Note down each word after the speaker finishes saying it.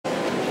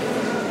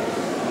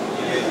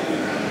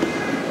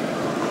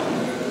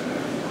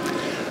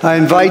I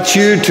invite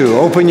you to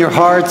open your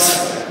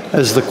hearts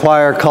as the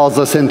choir calls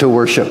us into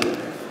worship.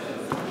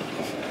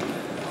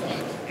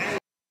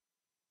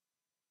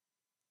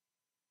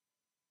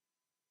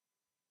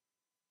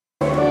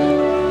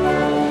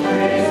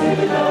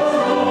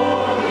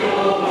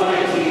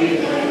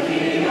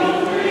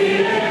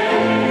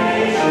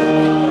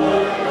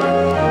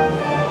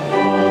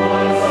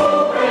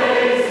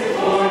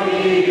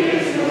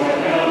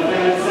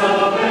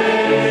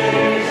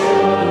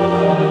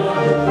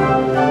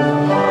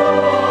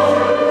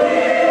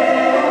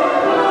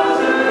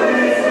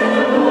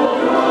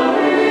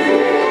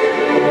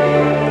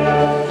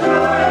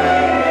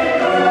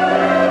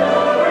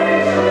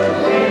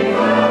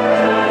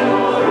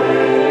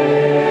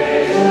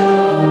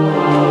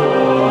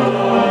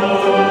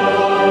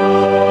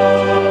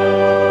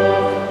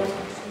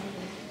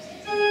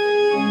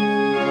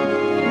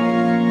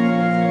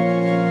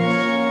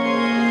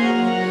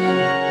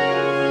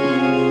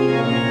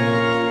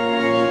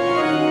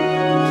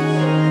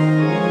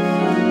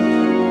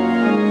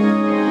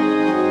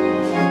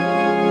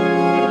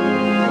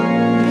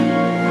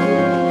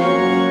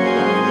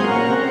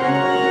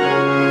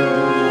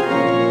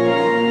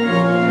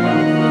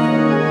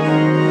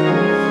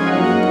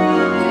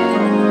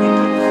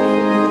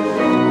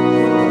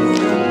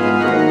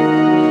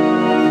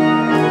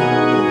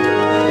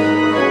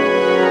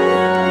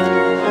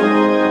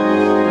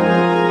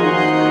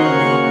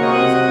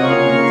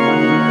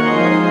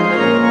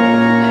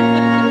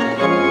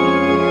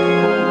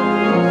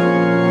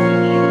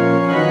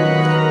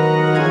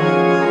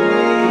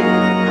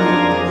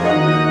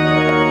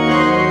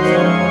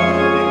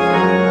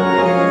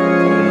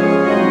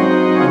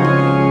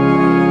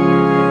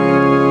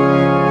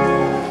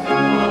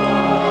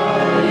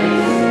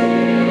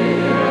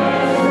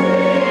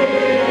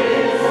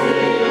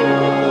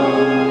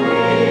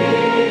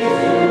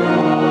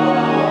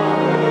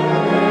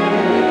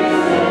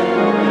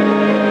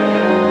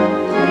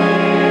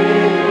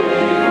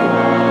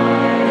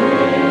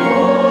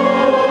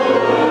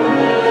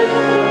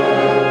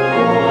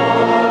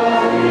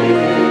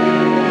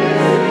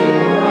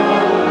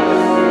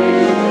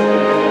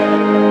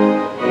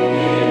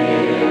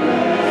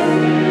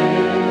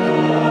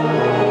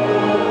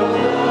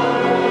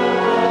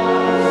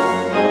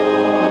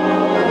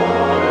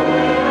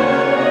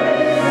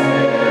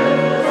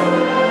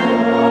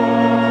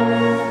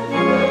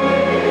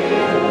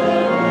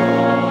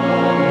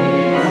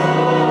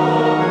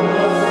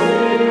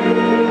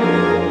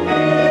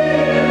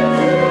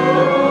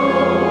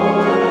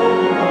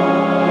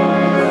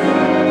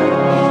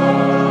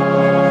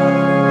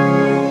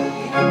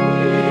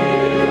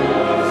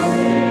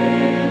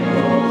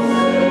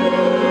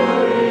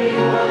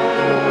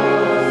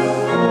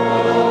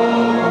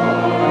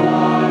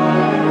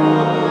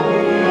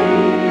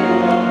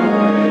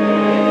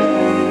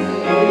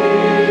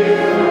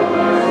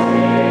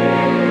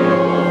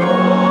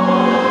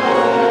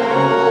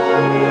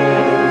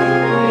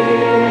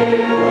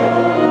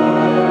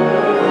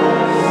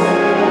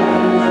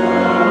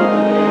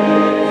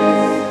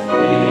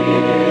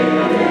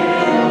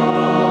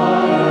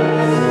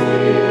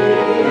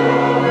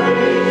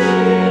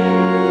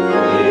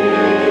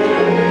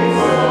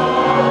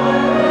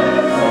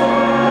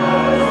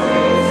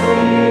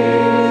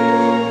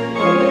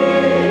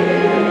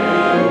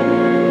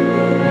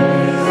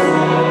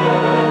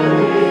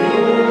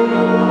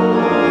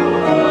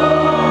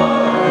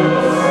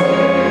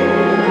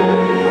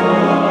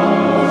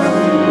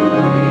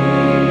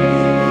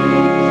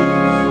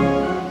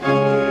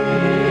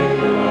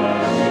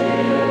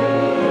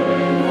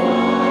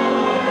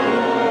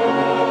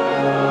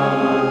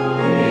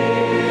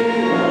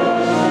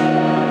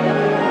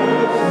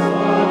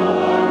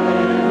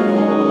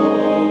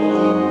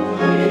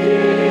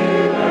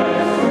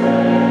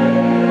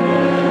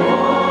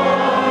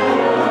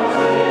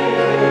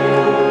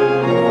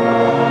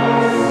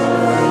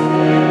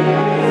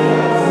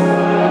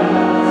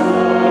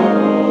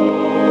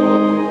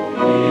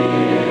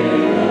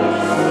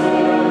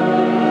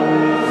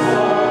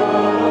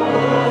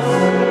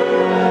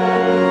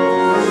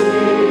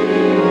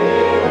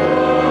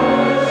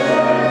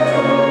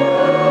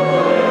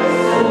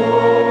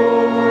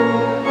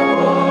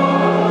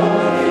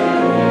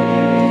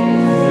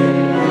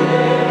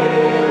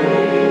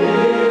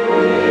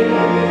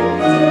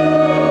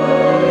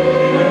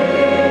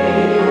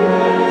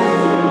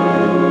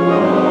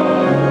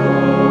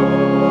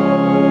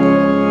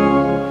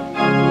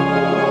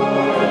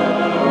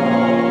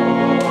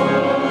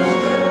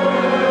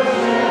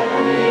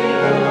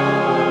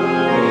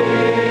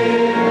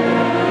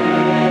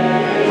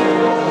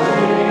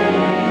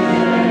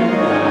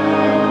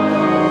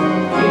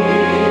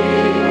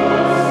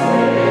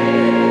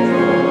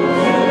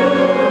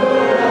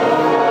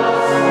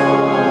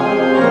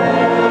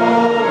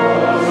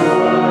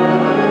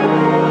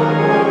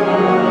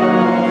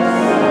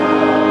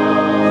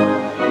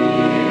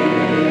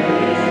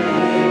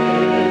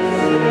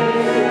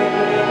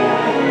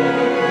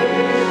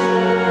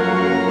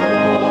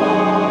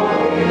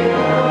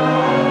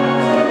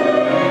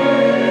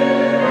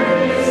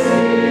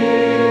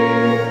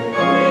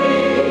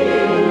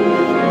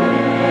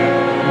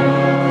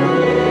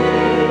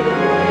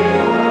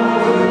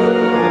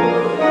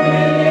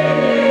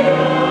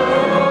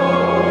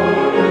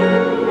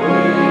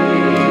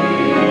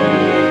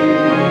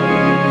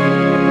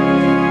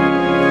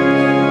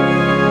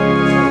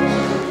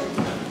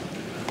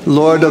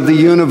 Lord of the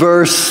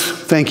universe,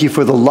 thank you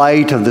for the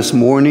light of this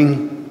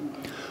morning.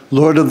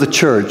 Lord of the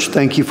church,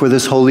 thank you for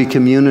this holy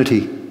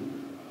community.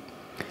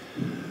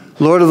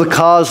 Lord of the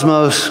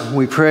cosmos,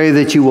 we pray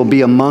that you will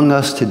be among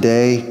us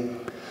today,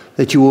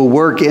 that you will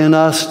work in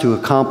us to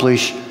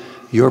accomplish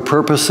your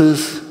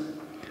purposes,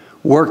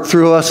 work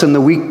through us in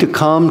the week to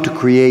come to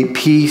create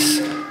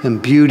peace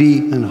and beauty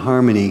and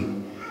harmony,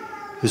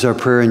 is our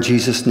prayer in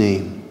Jesus'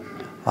 name.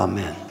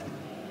 Amen.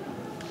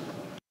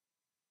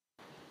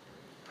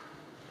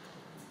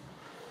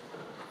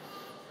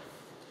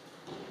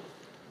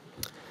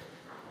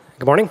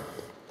 Good morning.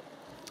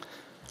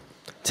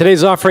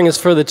 Today's offering is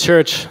for the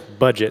church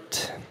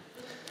budget.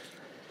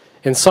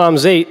 In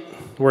Psalms 8,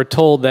 we're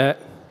told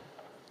that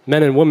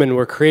men and women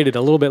were created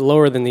a little bit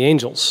lower than the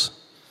angels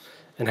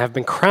and have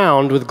been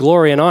crowned with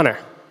glory and honor.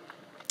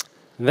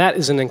 That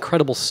is an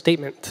incredible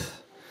statement.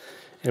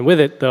 And with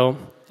it, though,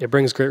 it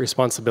brings great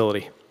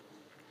responsibility.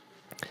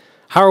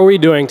 How are we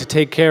doing to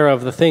take care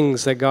of the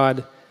things that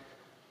God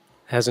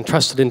has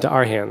entrusted into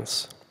our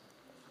hands?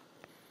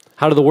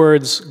 How do the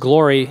words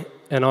glory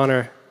and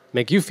honor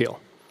make you feel?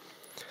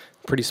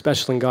 Pretty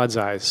special in God's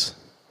eyes.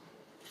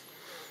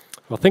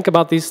 Well, think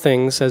about these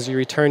things as you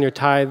return your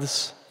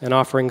tithes and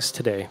offerings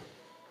today.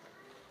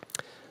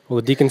 Will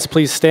the deacons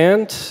please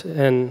stand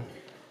and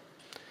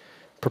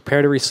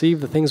prepare to receive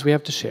the things we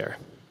have to share?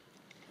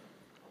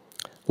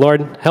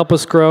 Lord, help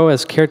us grow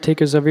as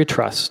caretakers of your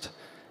trust.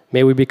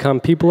 May we become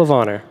people of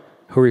honor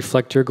who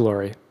reflect your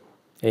glory.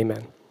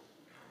 Amen.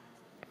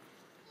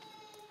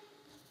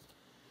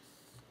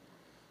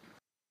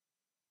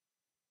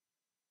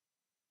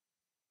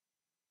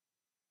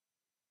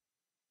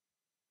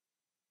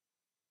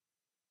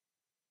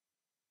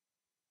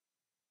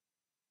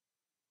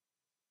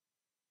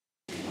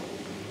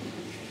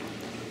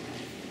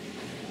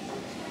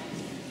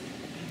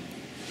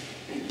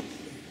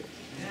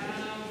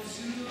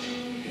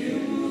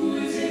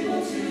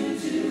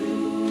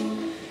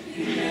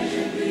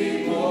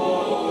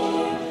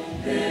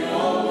 Than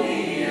all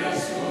we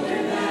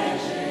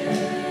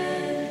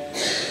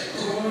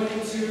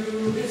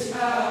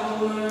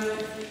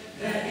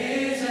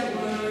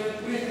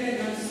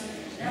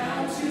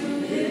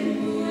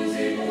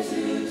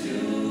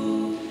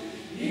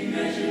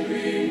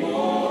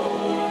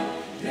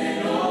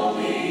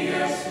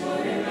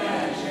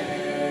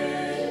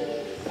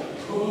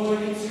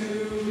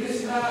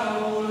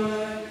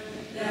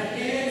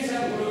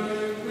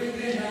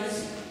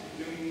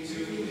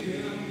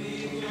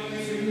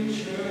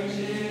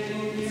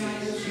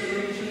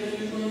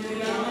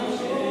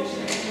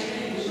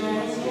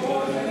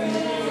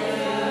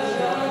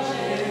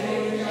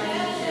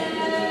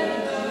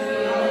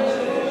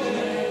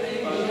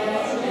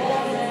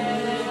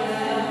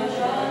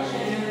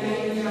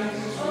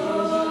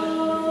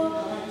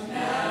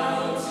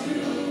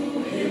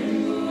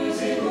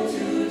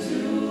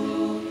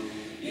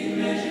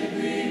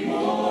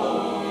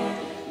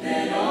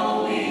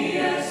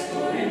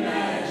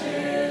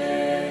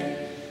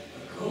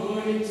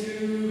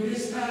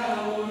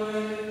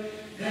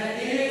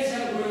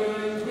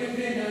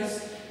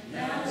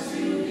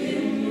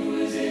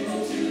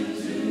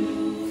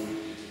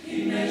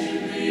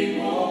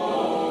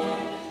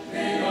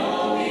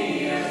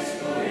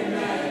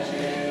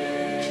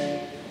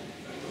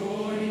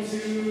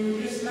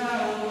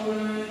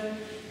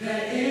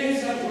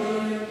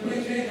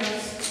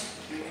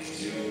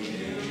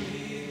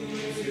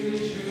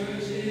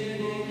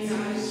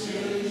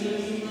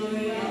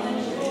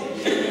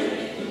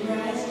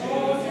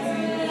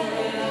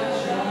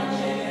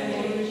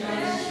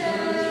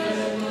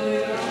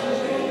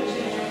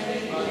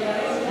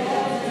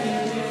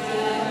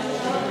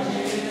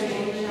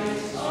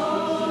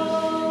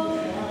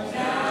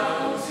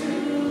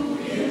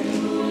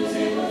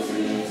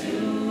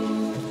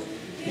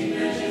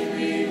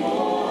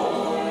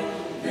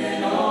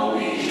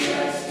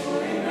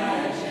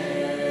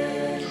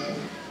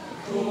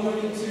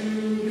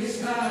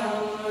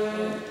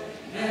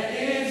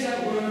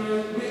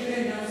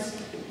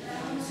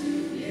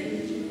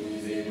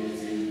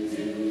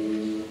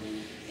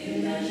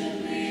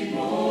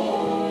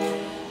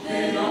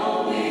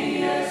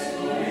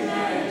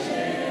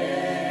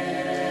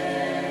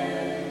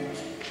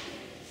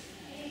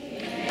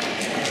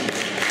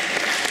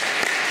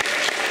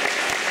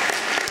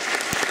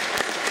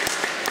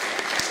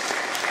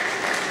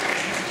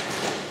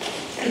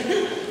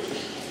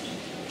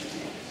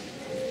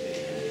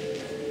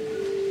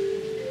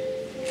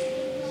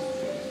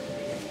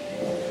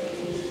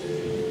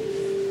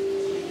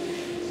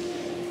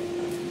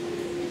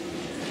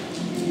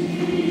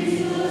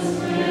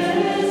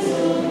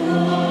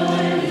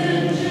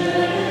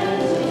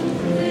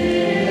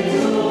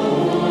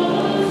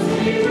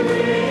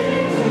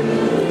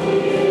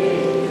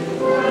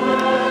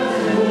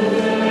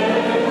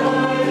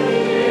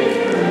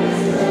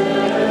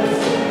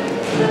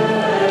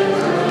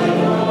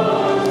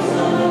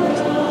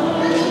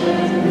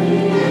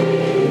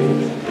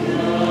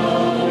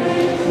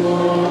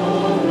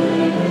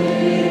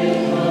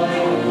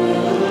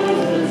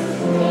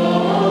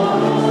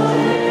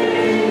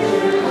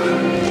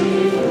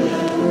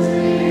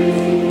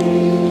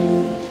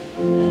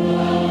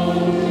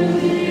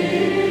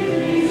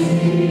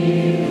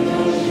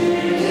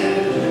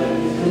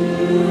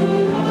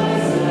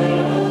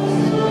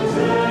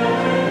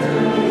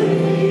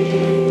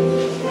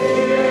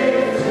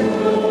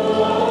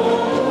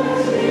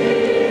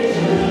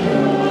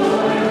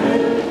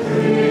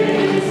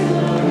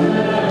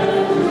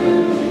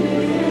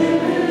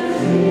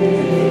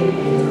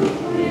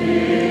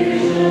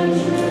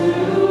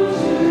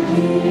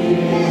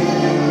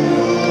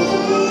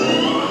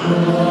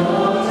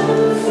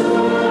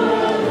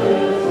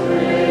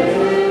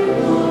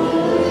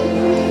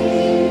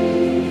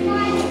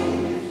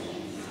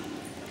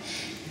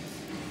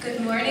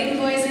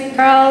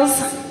Girls,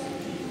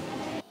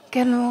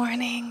 good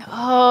morning.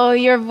 Oh,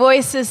 your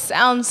voices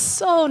sound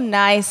so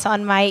nice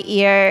on my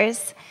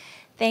ears.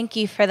 Thank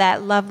you for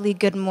that lovely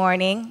good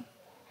morning.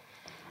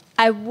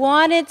 I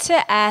wanted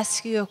to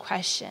ask you a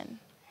question.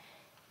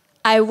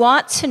 I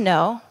want to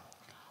know,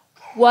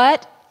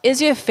 what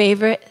is your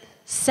favorite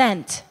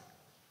scent?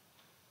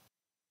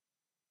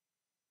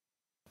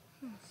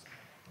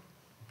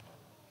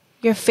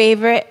 Your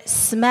favorite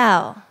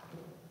smell?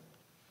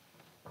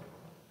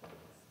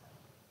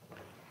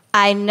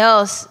 I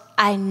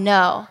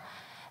know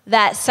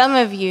that some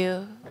of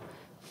you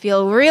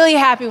feel really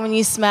happy when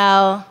you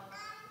smell.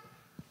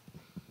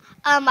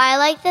 I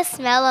like the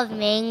smell of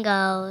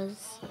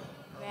mangoes.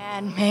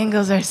 Man,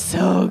 mangoes are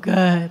so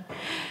good.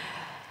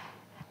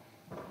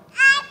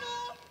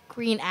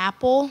 Green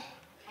apple.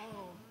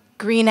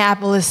 Green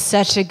apple is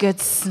such a good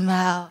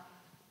smell.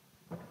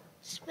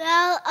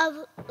 Smell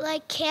of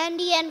like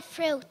candy and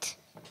fruit.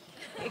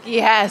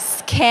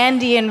 Yes,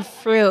 candy and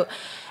fruit.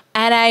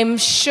 And I'm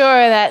sure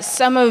that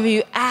some of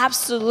you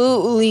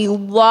absolutely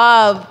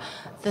love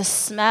the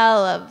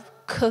smell of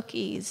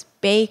cookies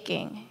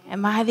baking.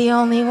 Am I the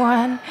only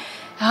one?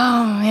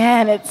 Oh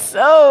man, it's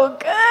so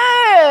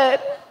good.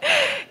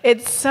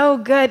 It's so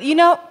good. You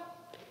know,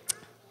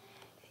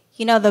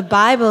 the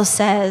Bible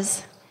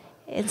says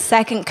in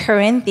 2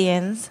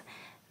 Corinthians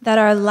that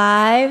our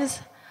lives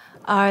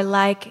are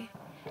like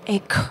a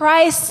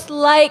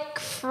Christ-like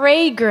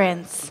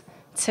fragrance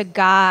to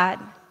God.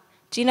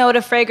 Do you know what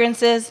a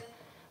fragrance is?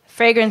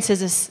 Fragrance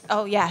is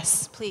oh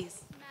yes,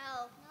 please.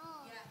 Smell.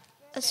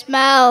 A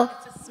smell.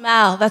 It's a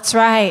smell. That's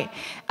right.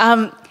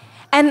 And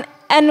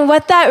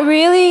what that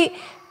really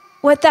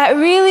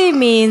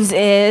means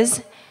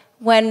is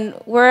when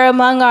we're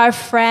among our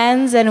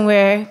friends and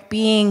we're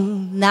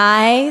being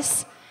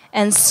nice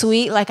and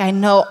sweet, like I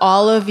know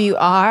all of you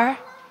are,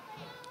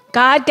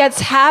 God gets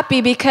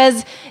happy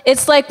because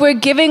it's like we're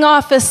giving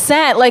off a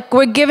scent,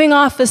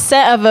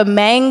 of a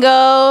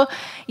mango,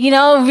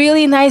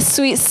 really nice,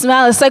 sweet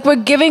smell. It's like we're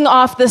giving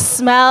off the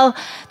smell,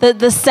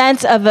 the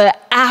scent of an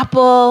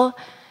apple.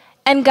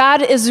 And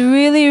God is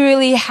really,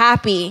 really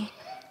happy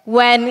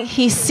when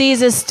he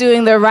sees us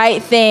doing the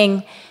right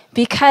thing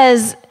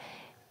because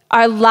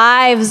our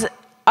lives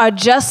are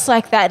just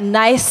like that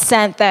nice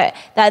scent,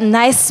 that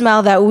nice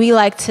smell that we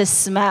like to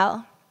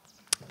smell.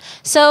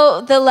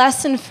 So the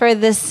lesson for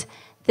this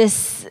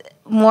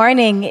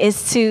morning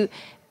is to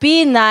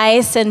be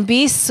nice and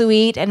be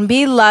sweet and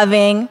be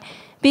loving,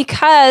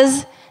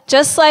 because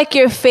just like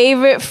your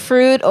favorite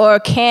fruit or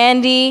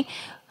candy,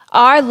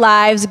 our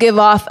lives give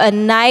off a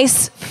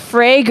nice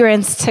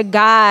fragrance to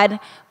God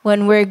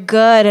when we're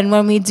good and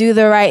when we do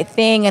the right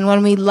thing and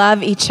when we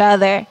love each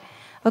other.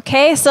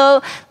 Okay,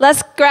 so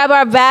let's grab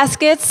our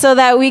baskets so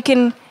that we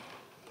can,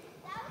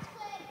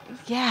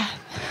 yeah.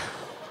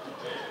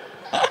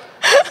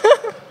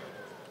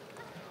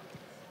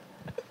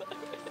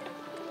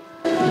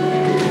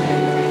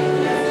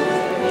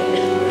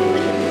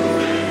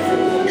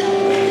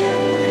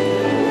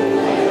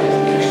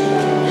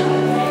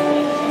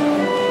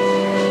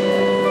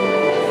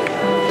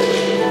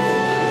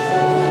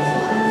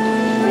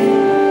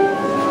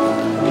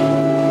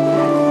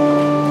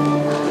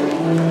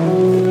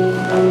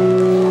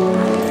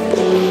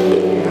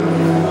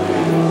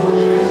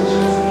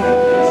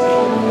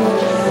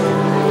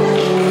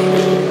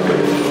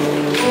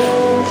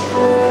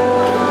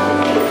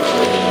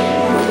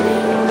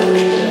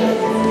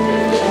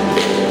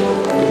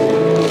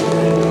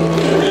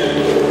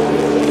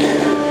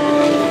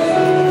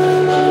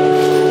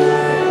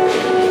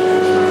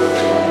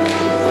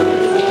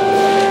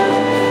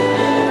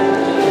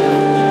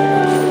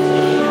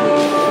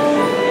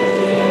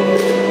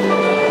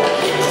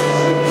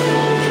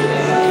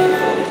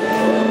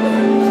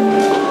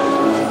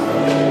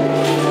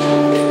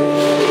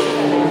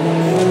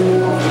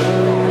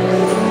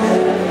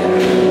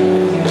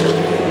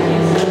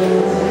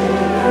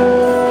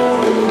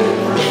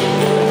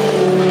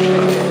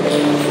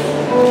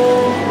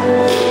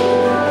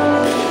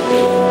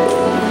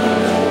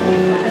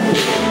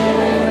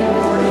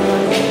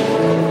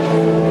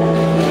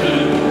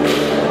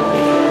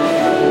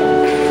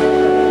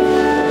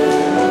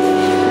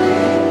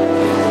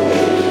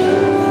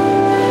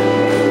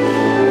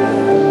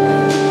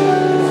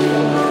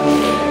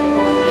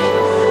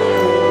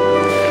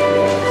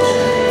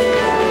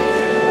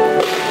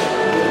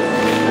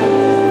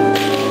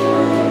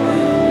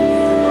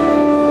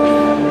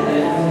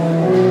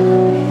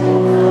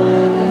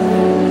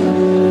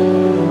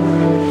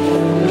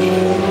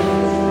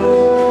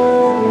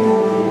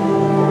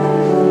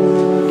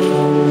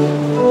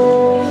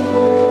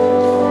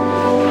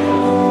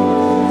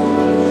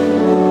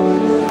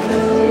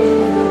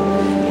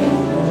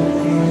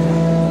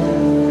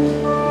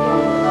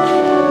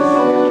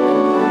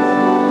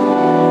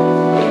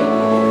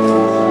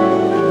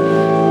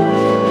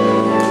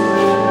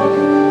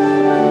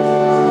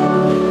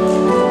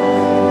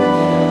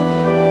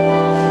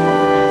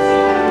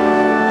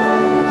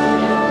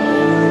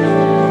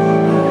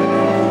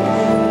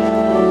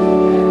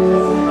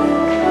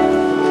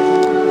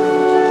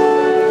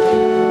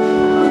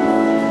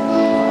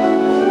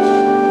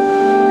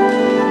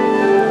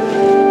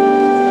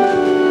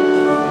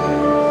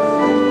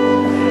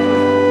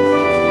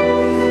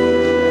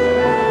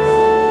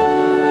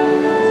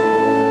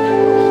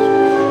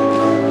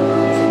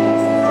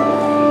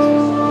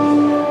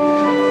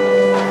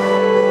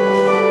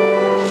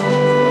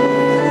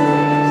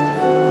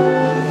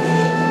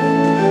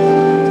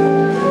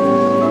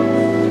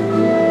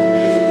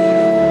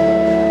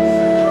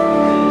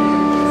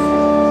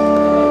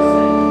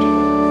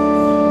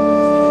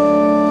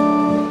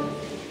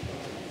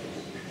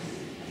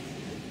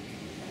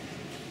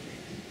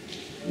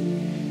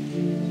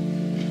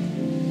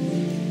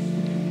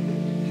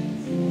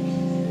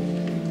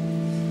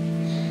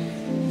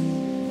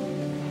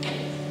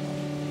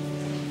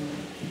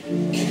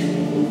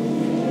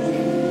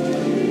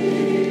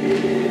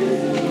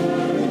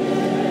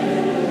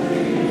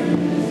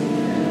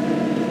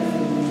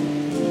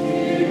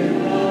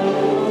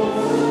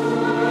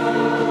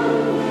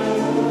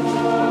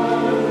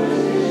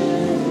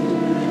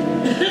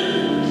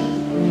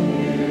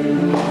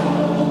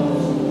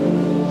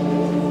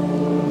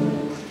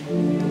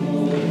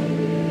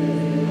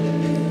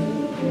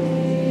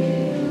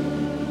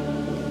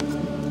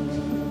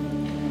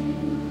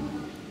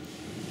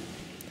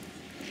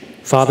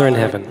 Father in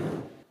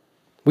heaven,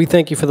 we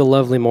thank you for the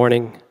lovely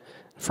morning,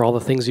 for all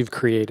the things you've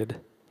created,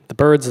 the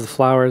birds, the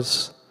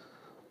flowers,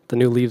 the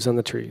new leaves on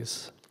the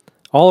trees.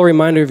 All a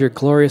reminder of your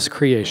glorious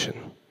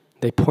creation.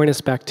 They point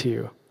us back to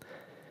you.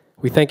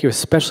 We thank you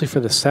especially for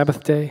the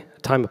Sabbath day, a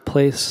time, a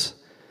place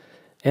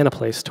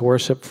to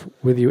worship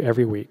with you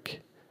every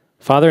week.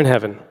 Father in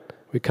heaven,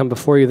 we come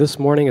before you this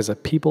morning as a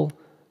people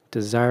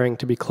desiring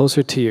to be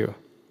closer to you.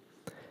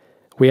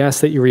 We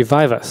ask that you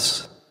revive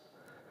us.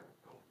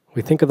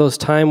 We think of those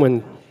times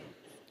when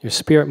your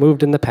Spirit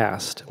moved in the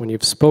past, when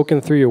you've spoken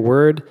through your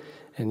word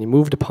and you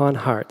moved upon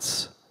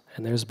hearts,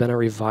 and there's been a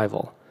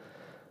revival,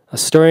 a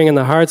stirring in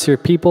the hearts of your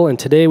people, and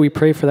today we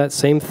pray for that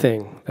same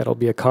thing that'll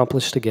be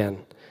accomplished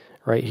again,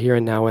 right here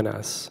and now in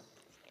us.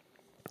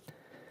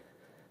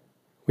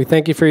 We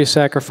thank you for your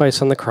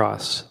sacrifice on the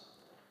cross.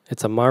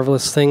 It's a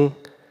marvelous thing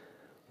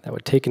that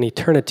would take an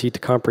eternity to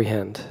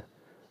comprehend.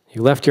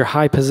 You left your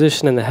high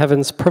position in the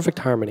heavens, perfect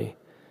harmony,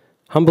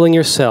 humbling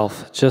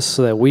yourself just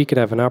so that we could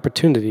have an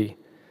opportunity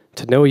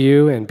to know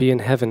you and be in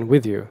heaven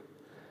with you.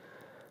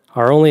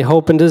 Our only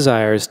hope and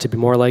desire is to be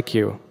more like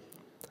you.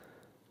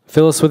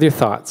 Fill us with your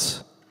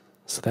thoughts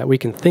so that we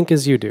can think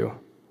as you do.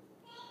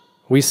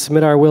 We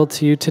submit our will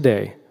to you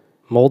today.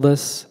 Mold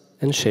us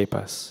and shape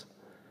us.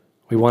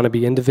 We want to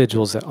be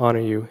individuals that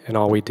honor you in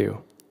all we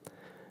do.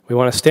 We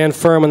want to stand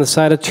firm on the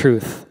side of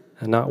truth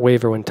and not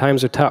waver when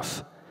times are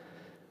tough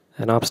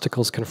and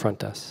obstacles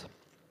confront us.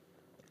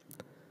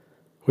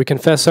 We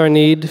confess our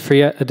need for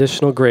yet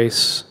additional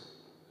grace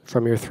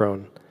from your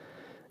throne,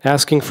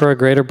 asking for a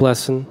greater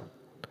blessing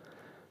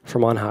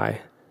from on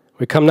high.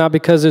 We come not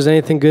because there's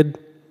anything good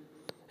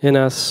in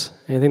us,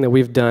 anything that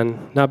we've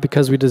done, not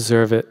because we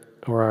deserve it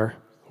or are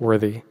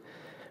worthy.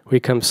 We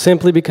come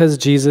simply because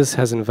Jesus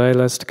has invited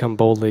us to come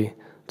boldly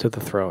to the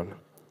throne.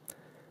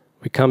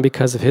 We come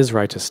because of his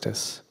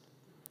righteousness,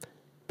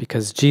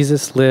 because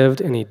Jesus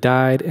lived and he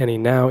died and he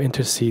now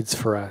intercedes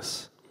for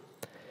us.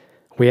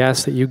 We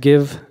ask that you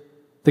give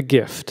the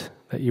gift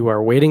that you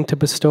are waiting to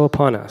bestow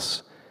upon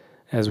us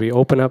as we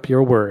open up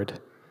your word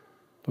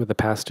with the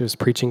pastors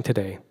preaching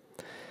today.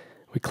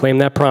 We claim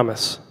that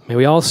promise. May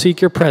we all seek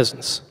your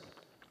presence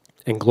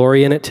and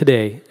glory in it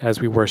today as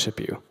we worship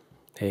you.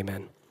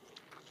 Amen.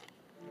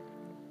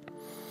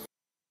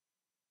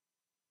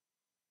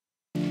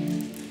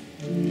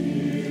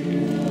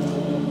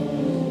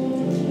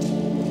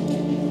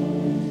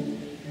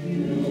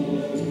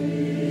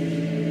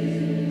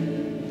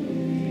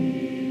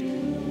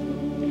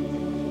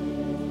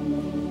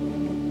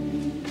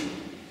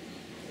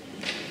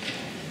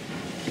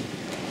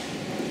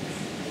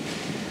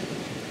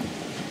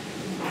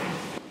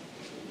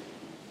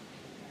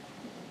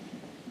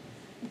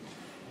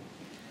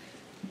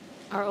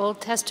 Our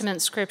Old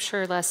Testament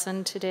scripture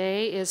lesson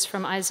today is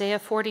from Isaiah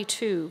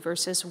 42,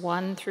 verses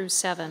 1 through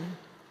 7.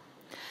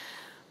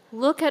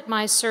 Look at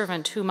my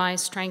servant whom I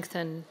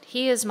strengthen.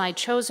 He is my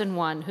chosen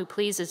one who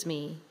pleases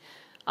me.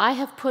 I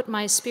have put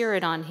my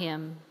spirit on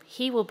him.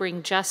 He will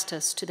bring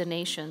justice to the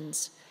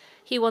nations.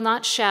 He will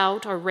not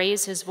shout or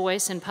raise his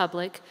voice in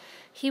public.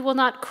 He will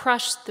not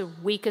crush the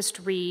weakest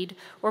reed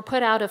or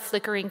put out a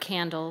flickering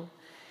candle.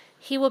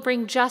 He will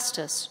bring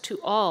justice to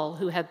all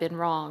who have been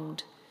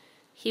wronged.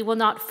 He will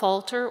not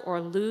falter or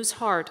lose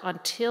heart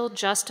until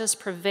justice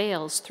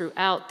prevails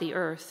throughout the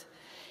earth.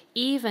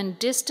 Even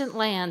distant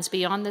lands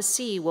beyond the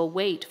sea will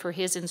wait for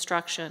his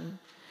instruction.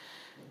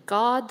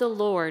 God the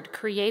Lord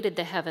created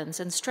the heavens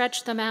and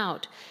stretched them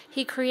out.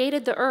 He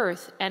created the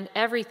earth and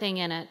everything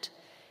in it.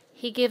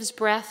 He gives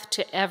breath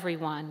to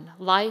everyone,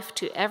 life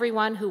to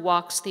everyone who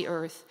walks the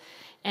earth.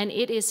 And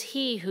it is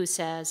he who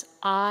says,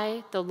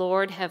 I, the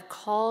Lord, have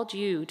called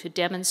you to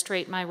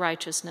demonstrate my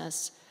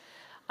righteousness.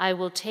 I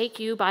will take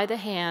you by the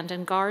hand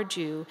and guard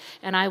you,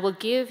 and I will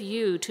give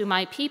you to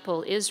my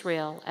people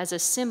Israel as a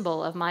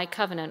symbol of my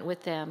covenant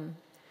with them.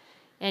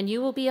 And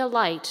you will be a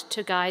light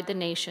to guide the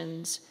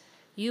nations.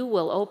 You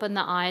will open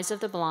the eyes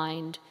of the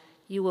blind.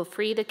 You will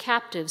free the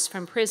captives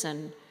from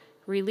prison,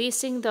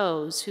 releasing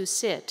those who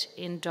sit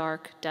in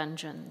dark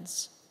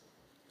dungeons.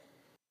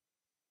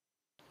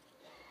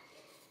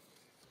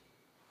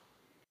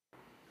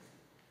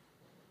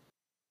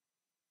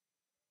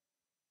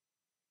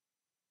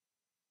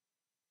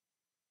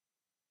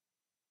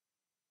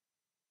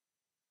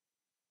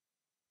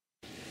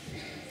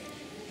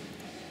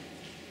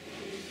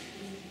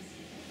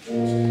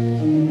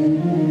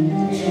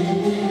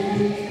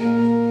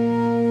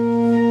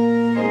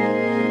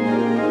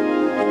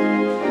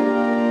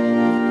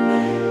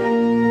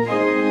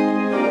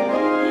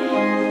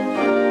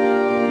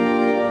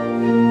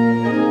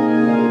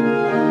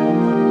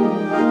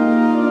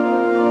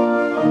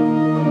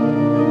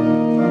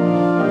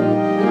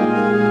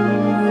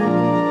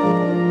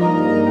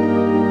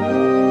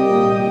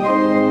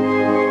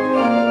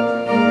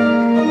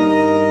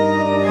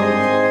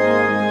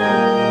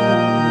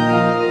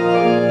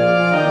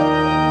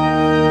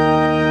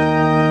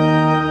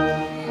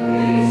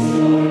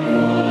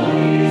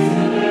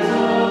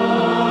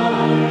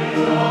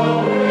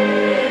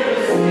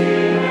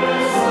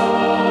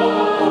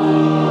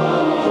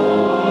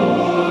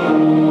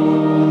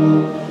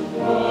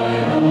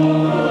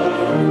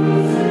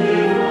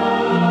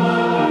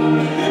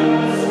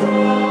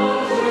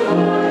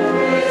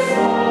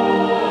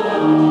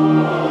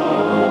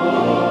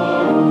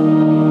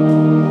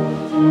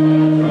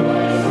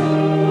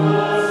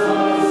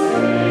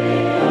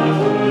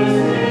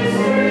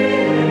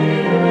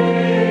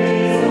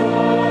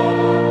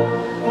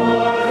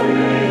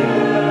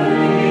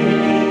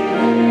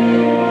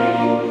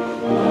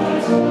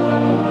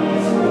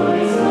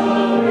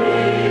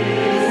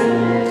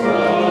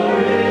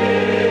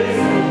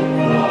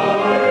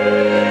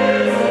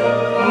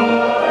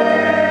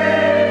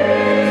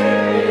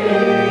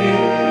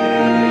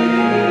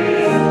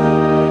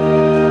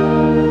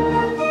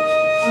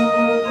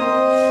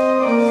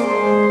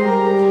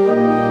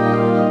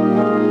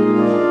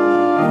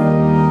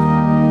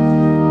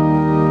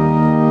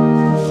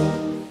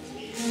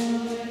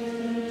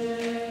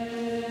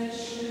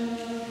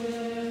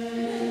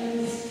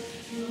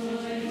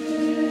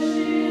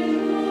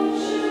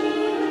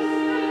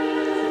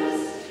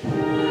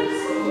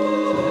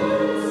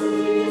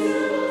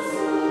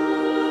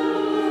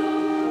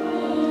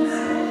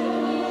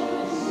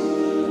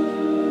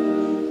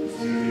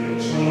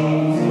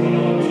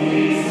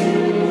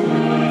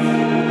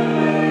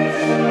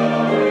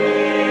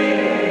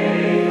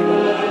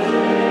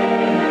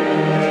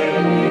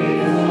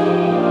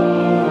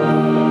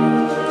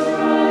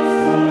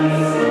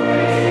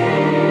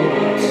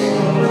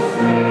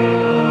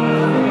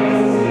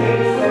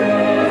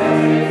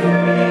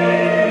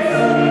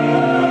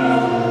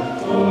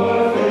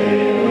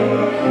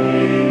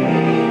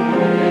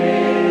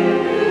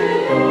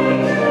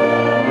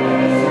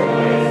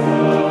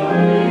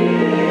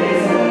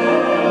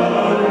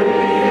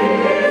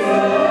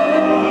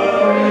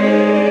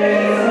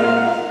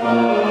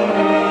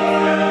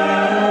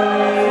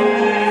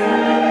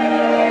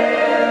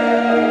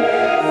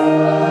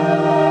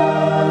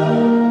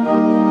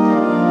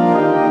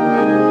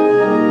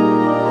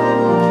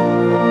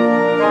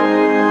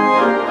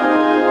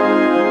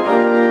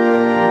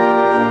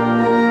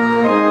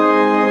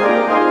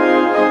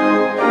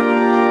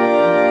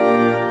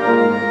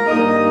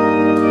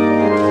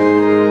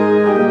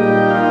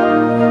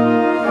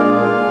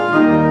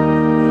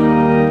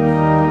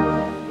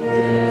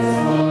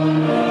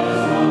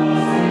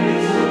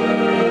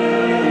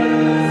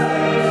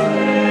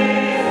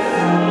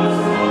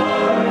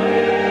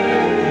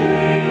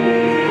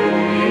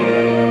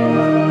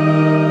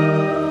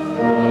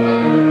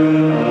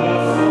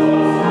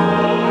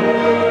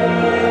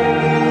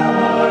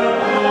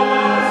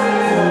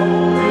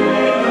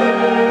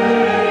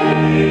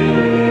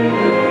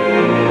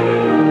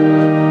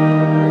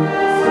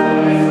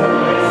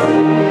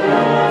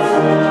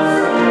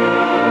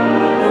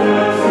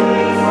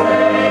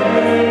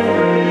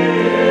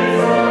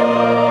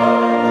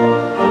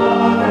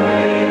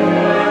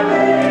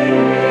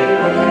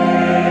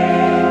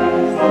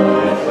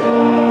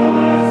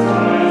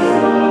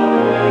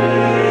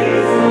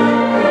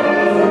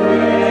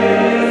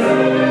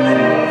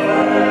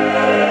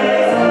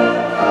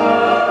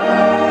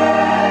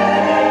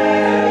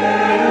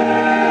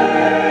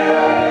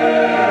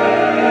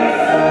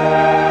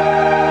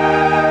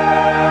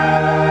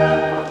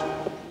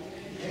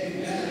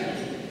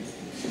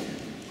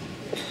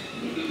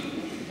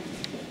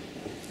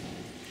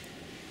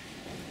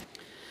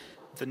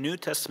 The New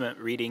Testament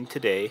reading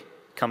today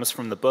comes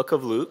from the book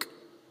of Luke,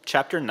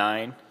 chapter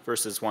 9,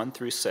 verses 1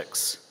 through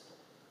 6.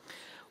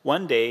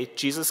 One day,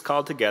 Jesus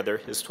called together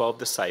his 12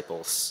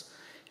 disciples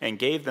and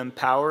gave them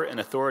power and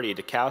authority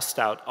to cast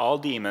out all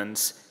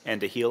demons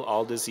and to heal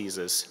all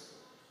diseases.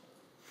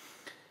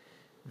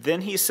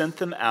 Then he sent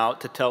them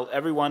out to tell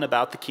everyone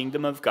about the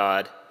kingdom of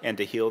God and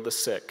to heal the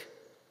sick.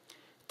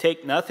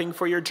 Take nothing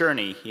for your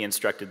journey, he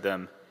instructed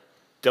them.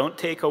 Don't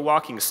take a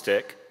walking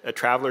stick, a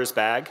traveler's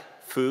bag,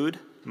 food,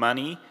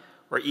 money,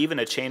 or even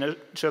a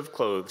change of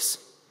clothes.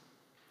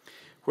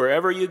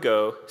 Wherever you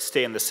go,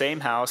 stay in the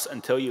same house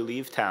until you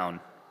leave town.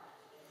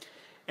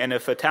 And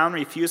if a town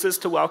refuses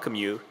to welcome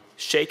you,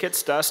 shake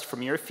its dust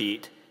from your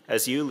feet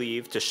as you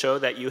leave to show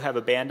that you have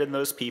abandoned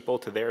those people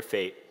to their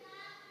fate.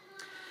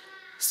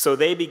 So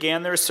they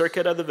began their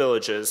circuit of the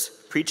villages,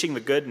 preaching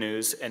the good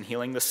news and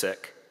healing the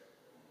sick.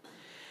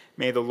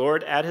 May the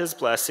Lord add his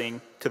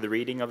blessing to the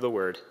reading of the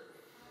word.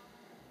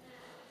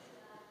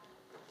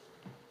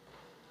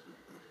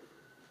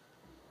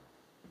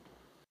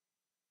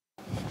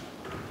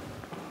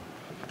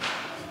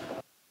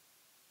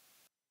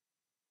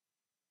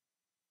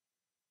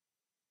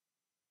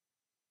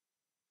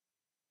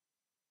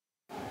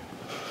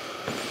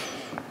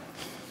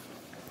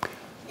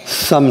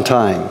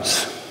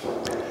 Sometimes,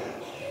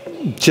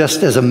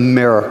 just as a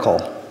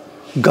miracle,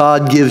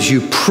 God gives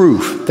you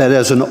proof that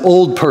as an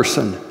old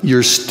person,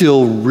 you're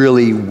still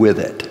really with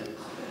it.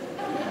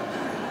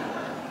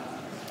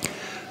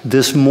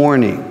 This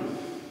morning,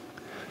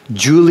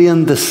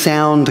 Julian, the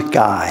sound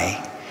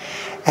guy,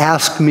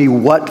 asked me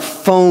what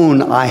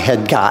phone I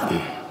had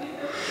gotten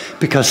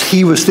because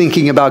he was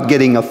thinking about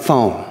getting a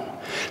phone.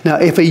 Now,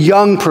 if a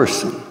young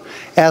person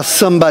asks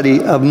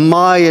somebody of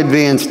my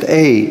advanced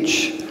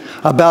age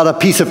about a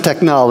piece of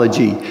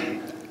technology,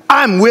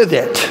 I'm with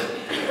it.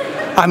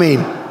 I mean,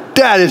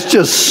 that is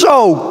just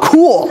so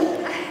cool.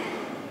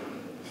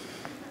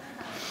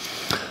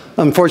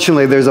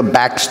 Unfortunately, there's a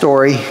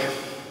backstory.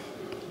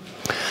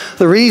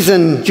 The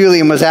reason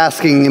Julian was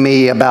asking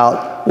me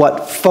about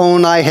what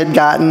phone I had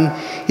gotten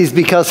is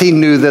because he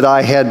knew that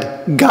I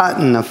had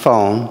gotten a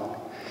phone.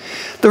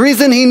 The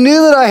reason he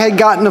knew that I had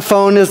gotten a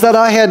phone is that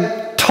I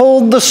had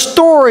told the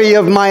story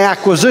of my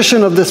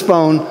acquisition of this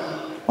phone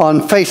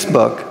on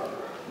Facebook.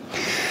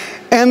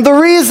 And the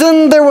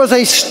reason there was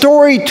a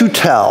story to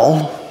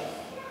tell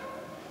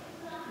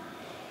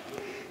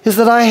is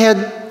that I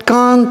had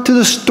gone to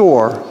the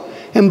store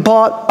and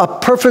bought a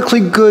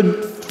perfectly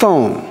good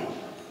phone.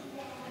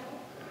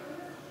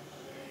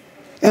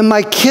 And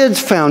my kids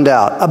found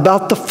out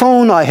about the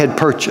phone I had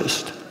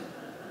purchased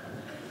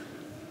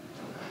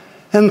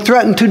and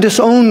threatened to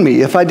disown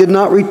me if I did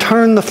not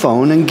return the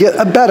phone and get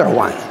a better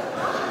one.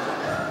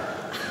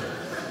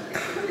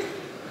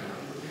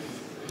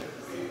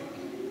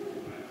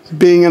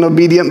 Being an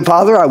obedient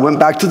father, I went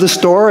back to the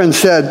store and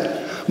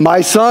said,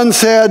 my son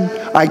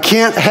said, I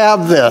can't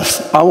have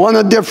this. I want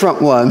a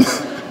different one.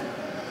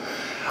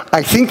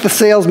 I think the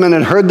salesman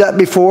had heard that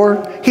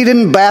before. He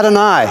didn't bat an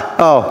eye.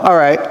 Oh, all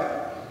right.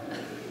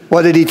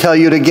 What did he tell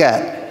you to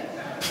get?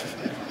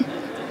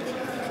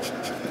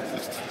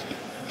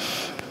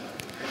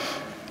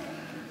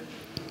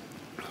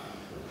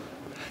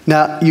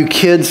 Now, you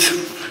kids,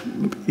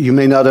 you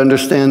may not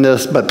understand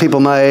this, but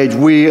people my age,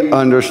 we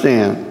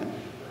understand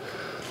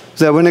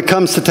that when it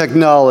comes to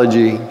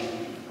technology,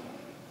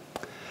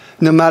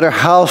 no matter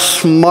how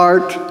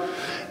smart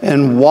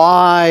and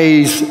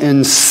wise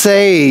and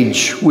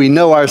sage we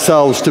know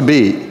ourselves to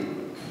be,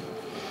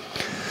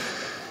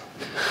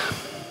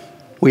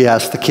 we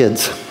ask the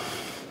kids.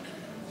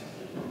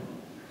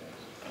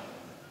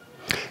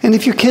 And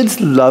if your kids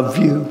love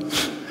you,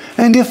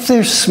 and if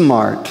they're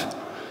smart,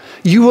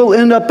 you will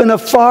end up in a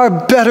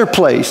far better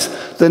place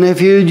than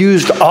if you had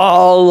used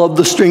all of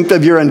the strength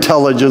of your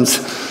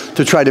intelligence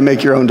to try to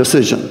make your own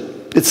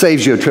decision. It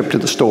saves you a trip to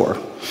the store.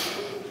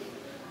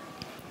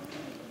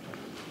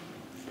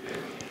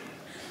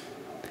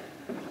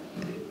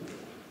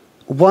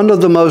 One of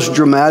the most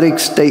dramatic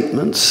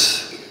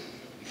statements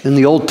in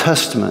the Old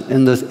Testament,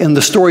 in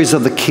the stories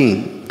of the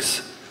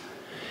kings,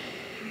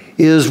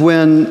 is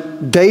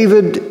when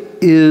David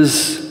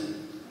is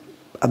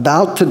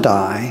about to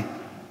die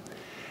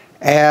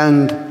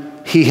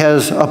and he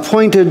has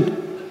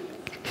appointed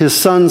his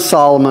son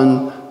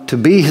Solomon to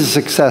be his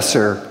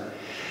successor.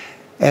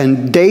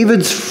 And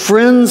David's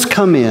friends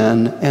come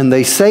in and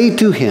they say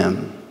to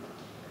him,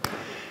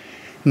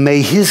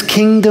 may his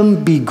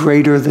kingdom be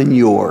greater than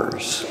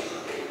yours.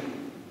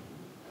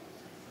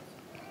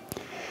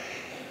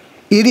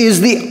 It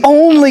is the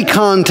only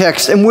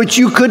context in which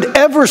you could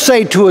ever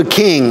say to a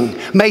king,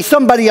 may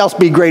somebody else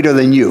be greater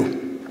than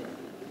you.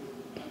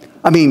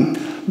 I mean,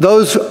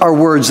 those are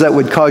words that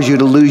would cause you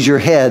to lose your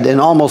head in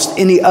almost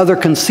any other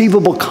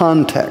conceivable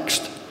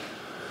context.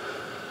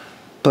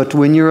 But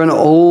when you're an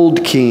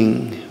old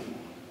king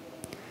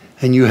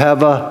and you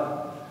have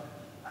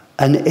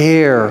an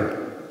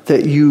heir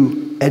that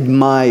you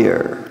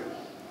admire,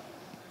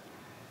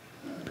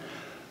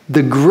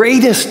 the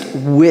greatest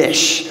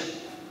wish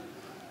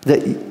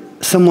that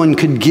someone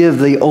could give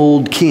the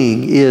old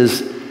king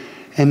is,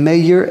 and may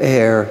your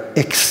heir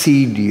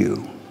exceed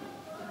you.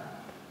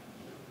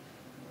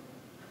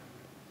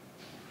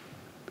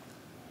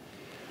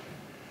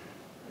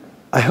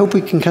 I hope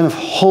we can kind of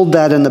hold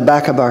that in the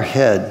back of our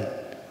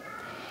head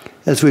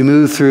as we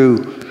move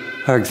through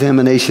our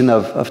examination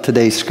of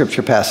today's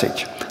scripture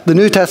passage. The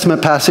New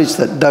Testament passage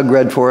that Doug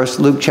read for us,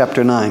 Luke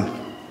chapter 9.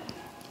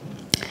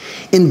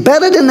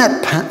 Embedded in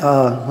that,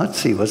 let's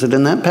see, was it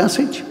in that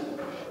passage?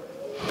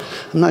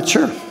 I'm not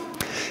sure.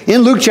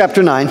 In Luke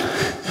chapter 9,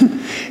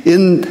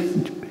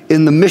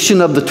 in the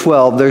mission of the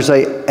 12, there's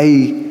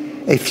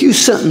a few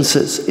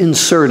sentences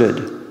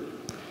inserted.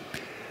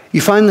 You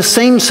find the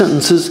same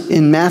sentences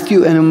in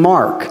Matthew and in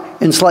Mark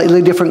in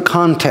slightly different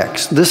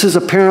contexts. This is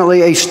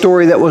apparently a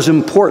story that was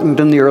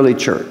important in the early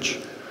church.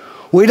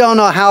 We don't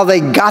know how they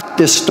got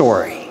this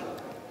story,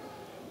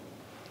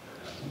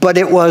 but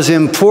it was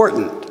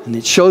important, and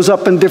it shows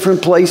up in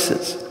different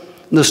places.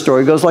 And the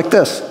story goes like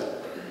this.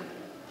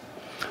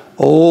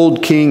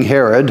 Old King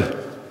Herod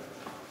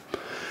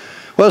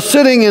was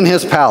sitting in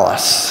his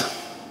palace,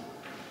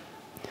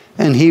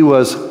 and he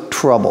was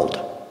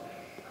troubled.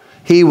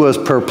 He was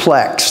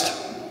perplexed.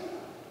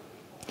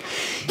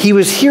 He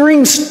was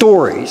hearing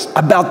stories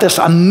about this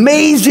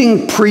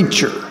amazing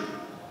preacher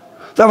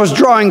that was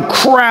drawing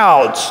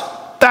crowds.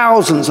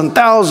 Thousands and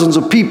thousands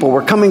of people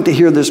were coming to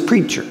hear this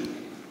preacher.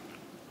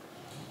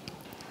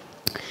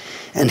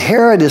 And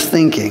Herod is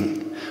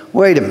thinking,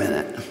 wait a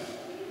minute.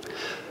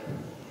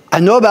 I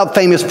know about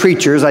famous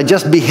preachers. I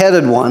just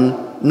beheaded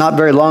one not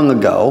very long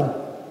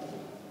ago,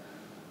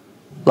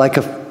 like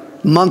a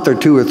month or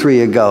 2 or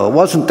 3 ago. It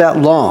wasn't that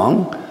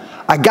long.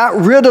 I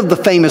got rid of the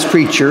famous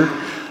preacher.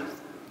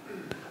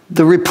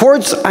 The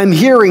reports I'm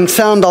hearing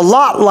sound a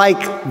lot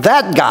like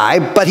that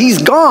guy, but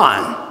he's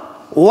gone.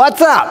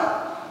 What's up?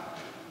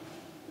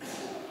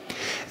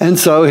 And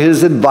so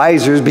his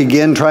advisors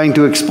begin trying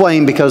to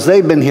explain, because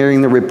they've been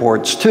hearing the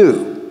reports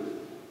too.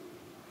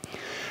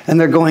 And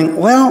they're going,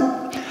 well,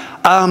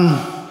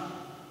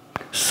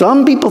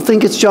 some people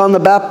think it's John the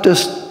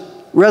Baptist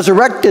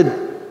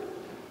resurrected.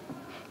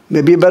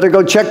 Maybe you better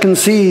go check and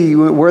see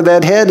where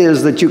that head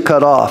is that you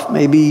cut off.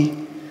 Maybe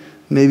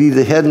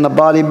the head and the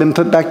body have been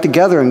put back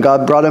together and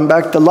God brought him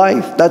back to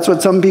life. That's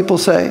what some people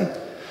say.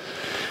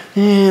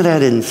 That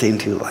didn't seem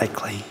too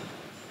likely.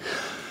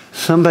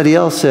 Somebody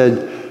else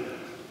said,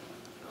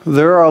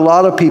 there are a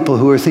lot of people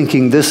who are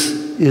thinking this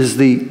is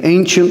the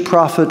ancient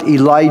prophet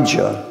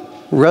Elijah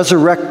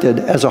resurrected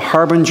as a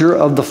harbinger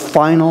of the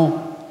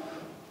final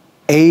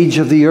age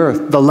of the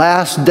earth. The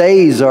last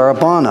days are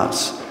upon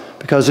us.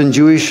 Because in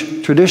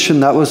Jewish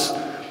tradition, that was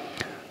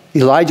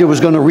Elijah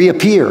was going to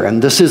reappear,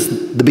 and this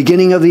is the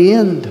beginning of the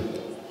end.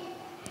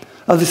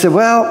 Others said,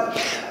 well,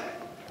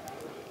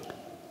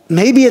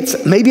 maybe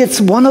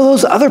it's one of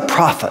those other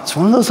prophets,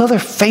 one of those other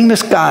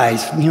famous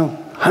guys,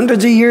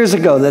 hundreds of years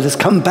ago that has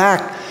come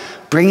back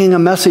bringing a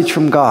message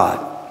from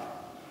God.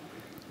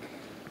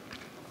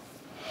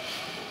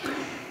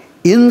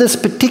 In this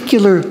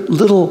particular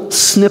little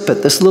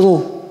snippet, this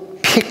little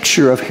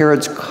picture of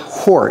Herod's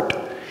court,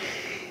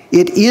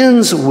 it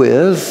ends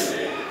with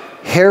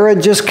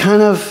Herod just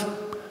kind of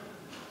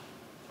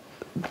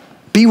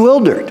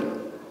bewildered.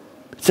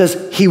 It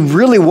says he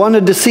really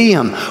wanted to see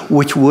him,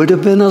 which would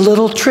have been a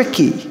little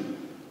tricky.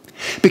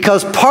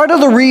 Because part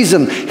of the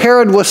reason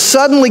Herod was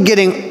suddenly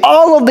getting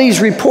all of these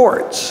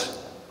reports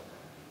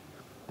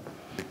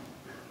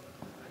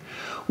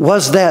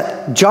was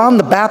that John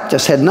the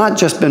Baptist had not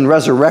just been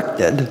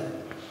resurrected.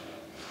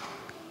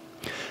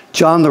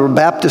 John the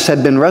Baptist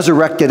had been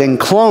resurrected and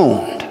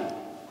cloned.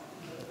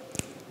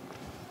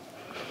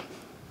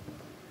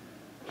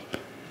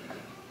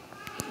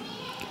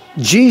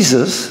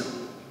 Jesus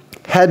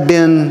had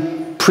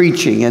been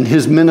preaching, and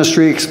his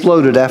ministry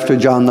exploded after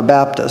John the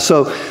Baptist.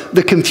 So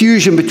the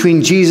confusion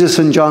between Jesus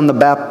and John the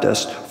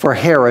Baptist for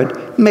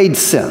Herod made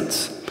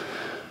sense.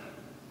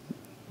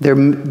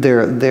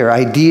 Their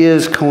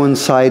ideas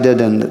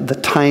coincided, and the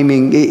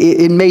timing,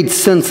 it made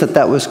sense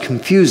that was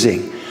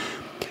confusing.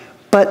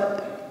 But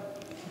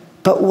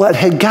what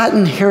had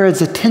gotten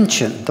Herod's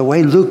attention, the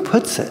way Luke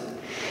puts it,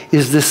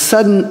 is this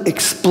sudden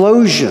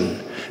explosion.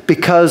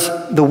 Because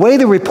the way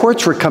the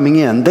reports were coming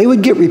in, they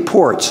would get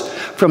reports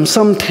from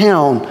some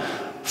town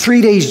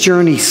 3 days'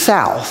 journey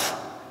south.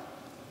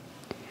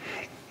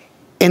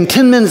 And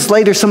 10 minutes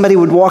later, somebody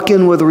would walk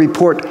in with a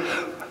report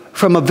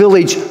from a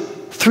village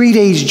 3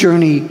 days'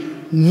 journey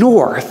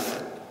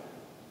north,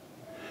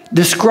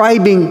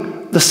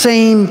 describing the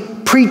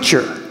same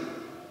preacher.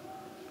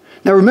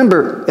 Now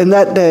remember, in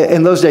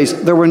those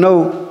days, there were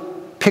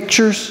no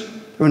pictures,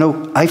 there were no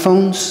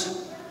iPhones.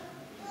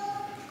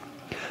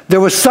 There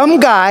was some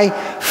guy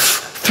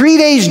 3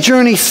 days'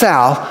 journey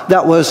south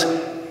that was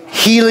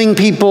healing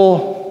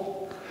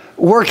people,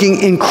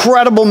 working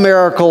incredible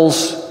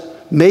miracles,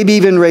 maybe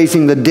even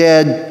raising the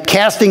dead,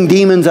 casting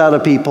demons out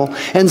of people.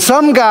 And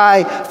some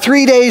guy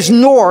 3 days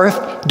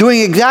north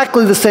doing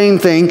exactly the same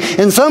thing.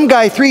 And some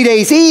guy 3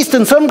 days east,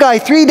 and some guy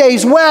 3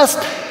 days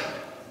west.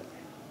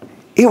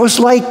 It was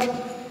like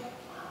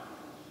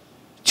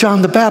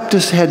John the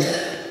Baptist had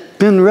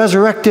been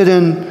resurrected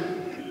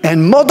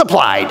and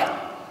multiplied.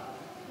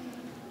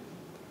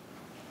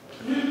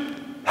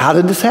 How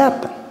did this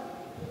happen?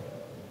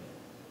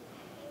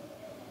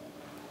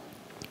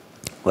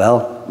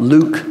 Well,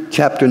 Luke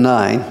chapter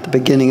 9, the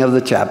beginning of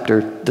the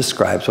chapter,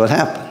 describes what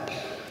happened.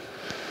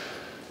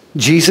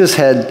 Jesus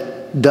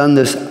had done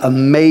this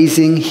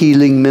amazing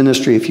healing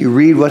ministry. If you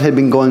read what had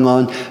been going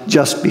on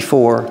just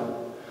before,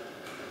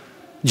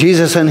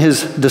 Jesus and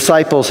his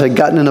disciples had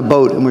gotten in a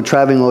boat and were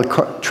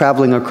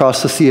traveling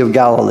across the Sea of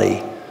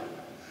Galilee.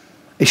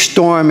 A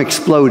storm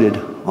exploded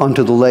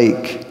onto the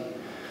lake.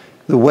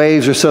 The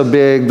waves were so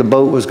big, the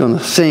boat was going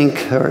to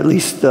sink, or at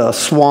least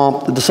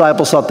swamp. The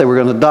disciples thought they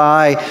were going to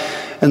die.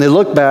 And they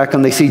look back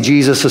and they see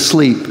Jesus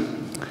asleep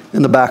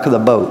in the back of the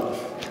boat.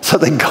 So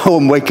they go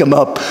and wake him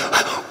up.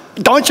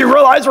 Don't you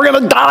realize we're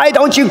going to die?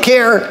 Don't you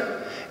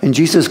care? And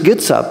Jesus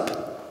gets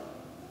up,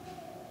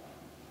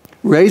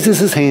 raises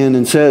his hand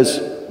and says,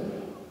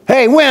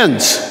 "Hey,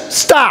 winds,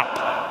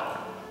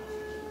 stop.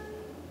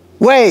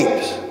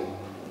 Waves,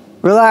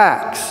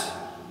 relax."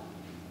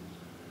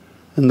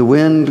 And the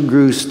wind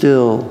grew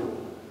still,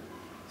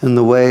 and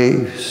the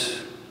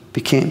waves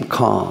became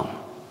calm.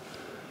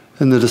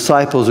 And the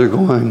disciples are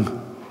going,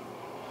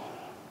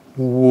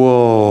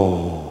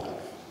 "Whoa."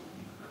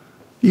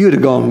 You'd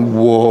have gone,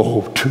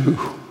 "Whoa," too.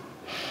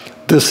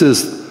 This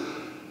is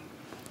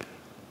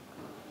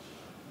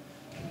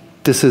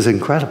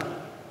incredible.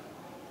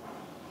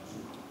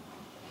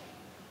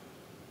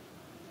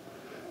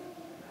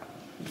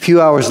 A few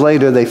hours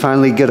later, they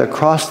finally get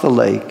across the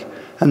lake,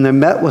 and they're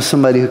met with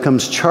somebody who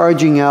comes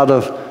charging out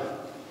of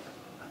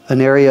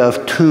an area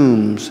of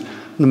tombs.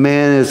 The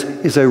man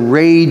is a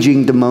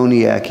raging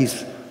demoniac.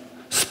 He's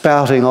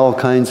spouting all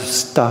kinds of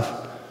stuff.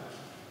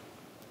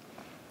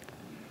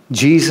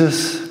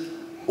 Jesus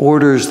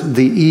orders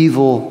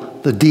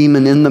the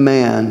demon in the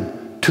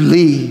man to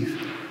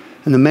leave.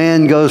 And the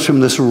man goes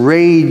from this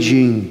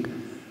raging,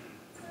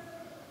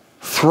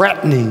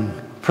 threatening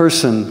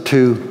person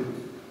to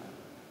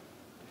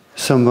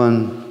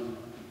someone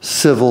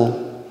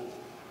civil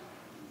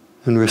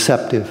and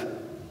receptive.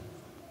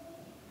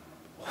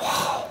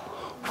 Wow,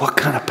 what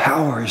kind of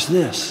power is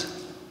this?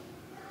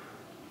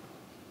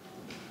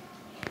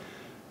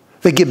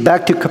 They get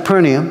back to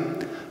Capernaum.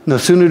 No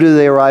sooner do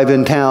they arrive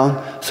in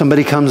town,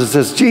 somebody comes and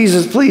says,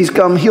 "Jesus, please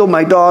come heal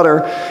my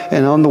daughter."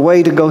 And on the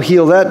way to go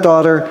heal that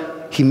daughter,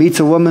 he meets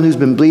a woman who's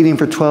been bleeding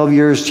for 12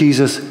 years.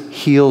 Jesus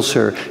heals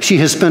her.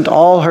 She spent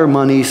all her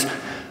money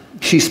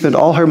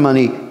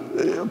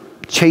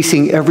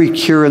chasing every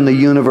cure in the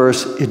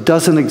universe. It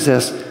doesn't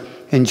exist.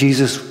 And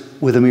Jesus,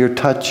 with a mere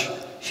touch,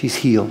 she's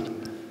healed.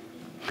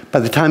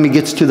 By the time he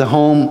gets to the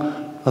home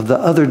of the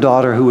other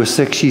daughter who was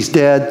sick, she's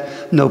dead.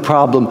 No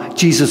problem.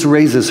 Jesus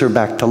raises her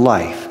back to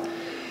life.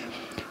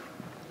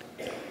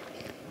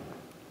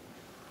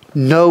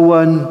 No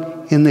one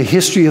in the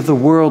history of the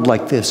world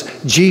like this.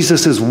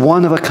 Jesus is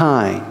one of a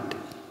kind.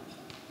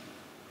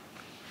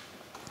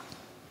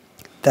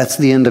 That's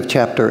the end of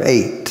chapter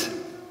 8.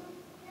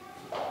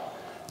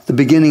 The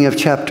beginning of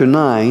chapter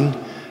 9,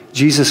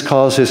 Jesus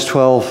calls his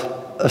 12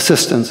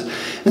 assistants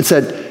and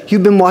said,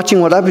 "You've been watching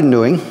what I've been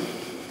doing.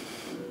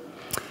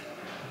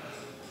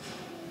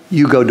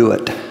 You go do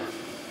it."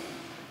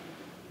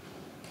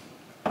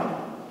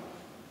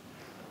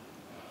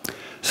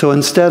 So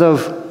instead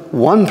of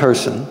one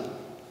person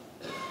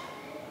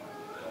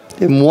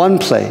in one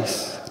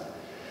place,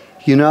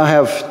 you now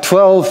have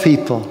 12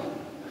 people.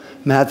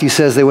 Matthew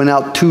says they went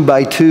out 2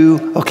 by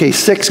 2. Okay,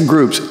 6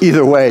 groups.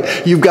 Either way,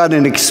 you've got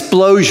an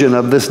explosion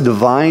of this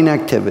divine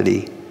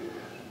activity,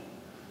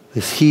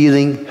 this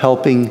healing,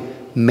 helping,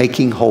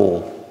 making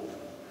whole.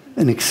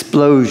 An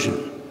explosion.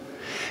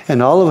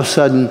 And all of a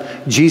sudden,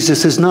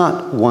 Jesus is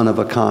not one of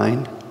a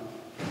kind.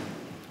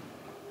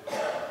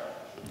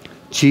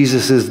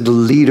 Jesus is the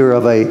leader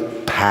of a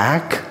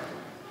pack,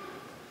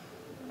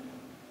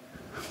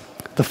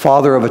 the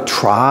father of a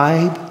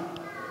tribe.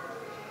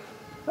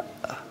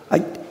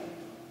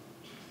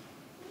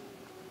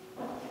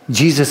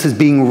 Jesus is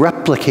being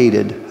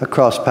replicated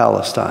across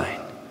Palestine.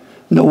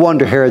 No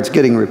wonder Herod's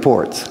getting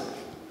reports.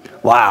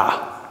 Wow,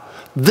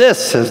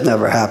 this has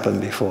never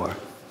happened before.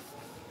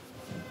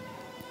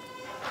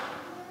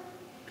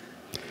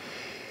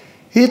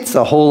 It's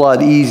a whole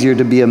lot easier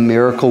to be a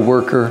miracle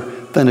worker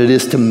than it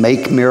is to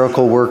make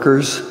miracle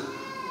workers.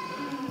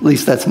 At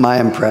least that's my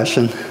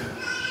impression.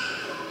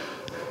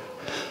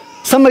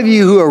 Some of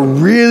you who are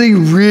really,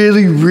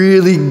 really,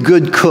 really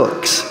good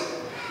cooks,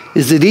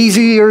 is it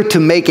easier to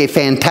make a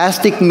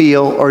fantastic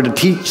meal or to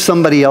teach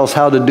somebody else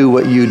how to do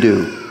what you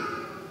do?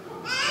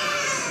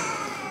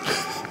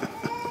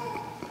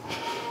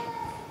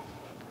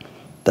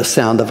 The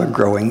sound of a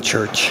growing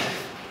church.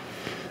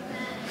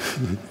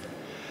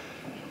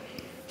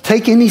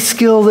 Take any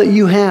skill that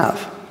you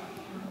have.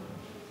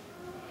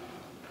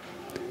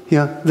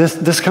 Yeah,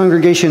 this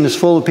congregation is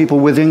full of people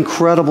with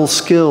incredible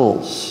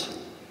skills.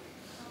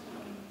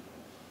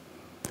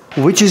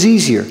 Which is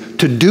easier,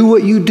 to do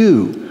what you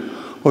do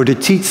or to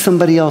teach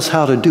somebody else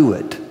how to do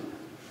it?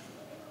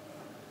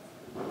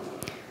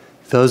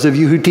 Those of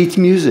you who teach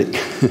music,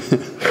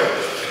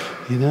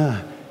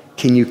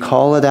 can you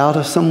call it out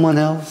of someone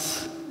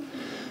else?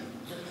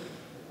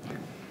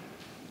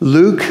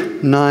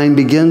 Luke 9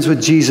 begins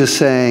with Jesus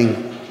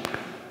saying,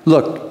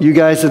 look, you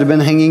guys that have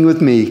been hanging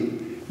with me,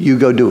 you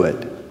go do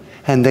it.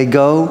 And they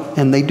go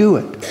and they do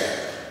it.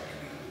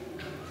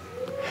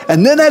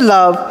 And then I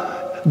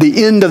love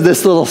the end of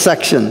this little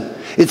section.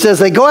 It says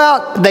they go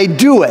out, they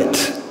do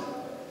it.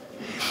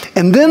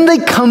 And then they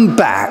come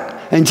back.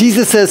 And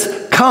Jesus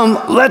says,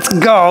 come, let's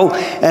go.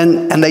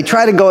 And they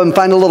try to go and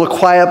find a little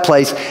quiet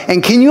place.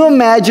 And can you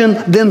imagine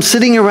them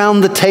sitting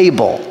around the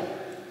table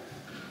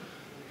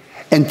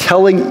and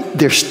telling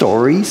their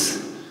stories?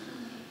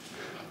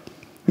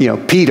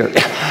 Peter, you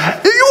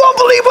won't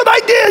believe what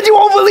I did. You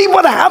won't believe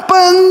what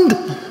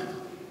happened.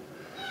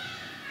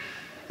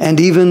 And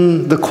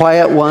even the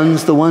quiet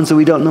ones, the ones that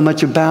we don't know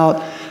much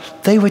about,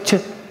 they would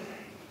just,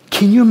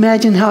 can you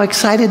imagine how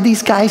excited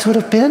these guys would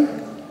have been?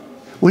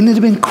 Wouldn't it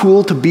have been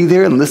cool to be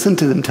there and listen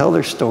to them tell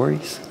their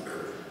stories?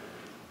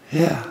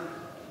 Yeah.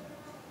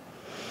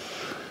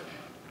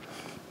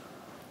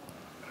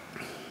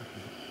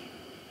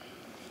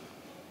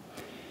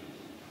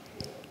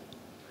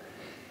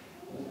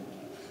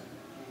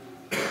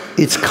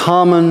 It's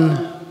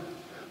common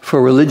for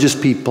religious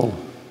people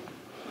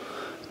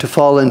to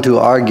fall into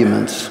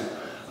arguments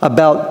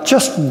about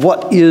just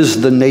what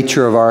is the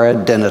nature of our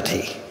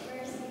identity.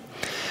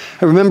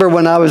 I remember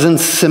when I was in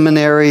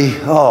seminary,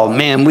 oh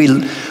man, we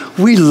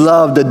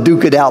loved to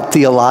duke it out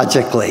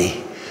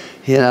theologically,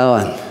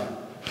 and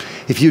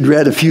if you'd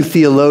read a few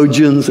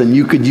theologians and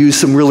you could use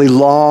some really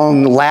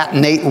long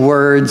Latinate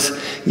words,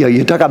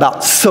 you talk about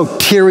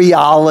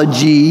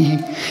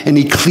soteriology and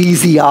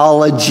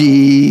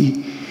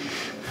ecclesiology,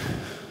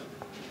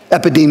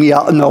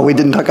 epidemiology. No, we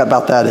didn't talk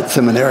about that at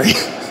seminary.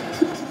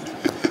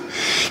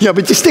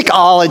 But you stick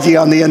ology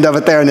on the end of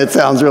it there and it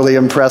sounds really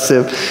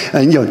impressive.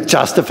 And,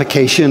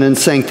 justification and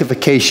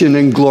sanctification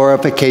and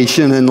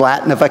glorification and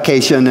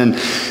Latinification.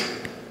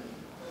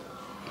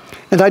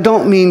 And I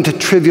don't mean to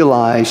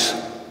trivialize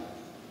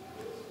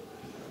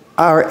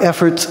our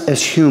efforts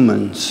as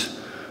humans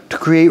to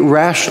create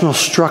rational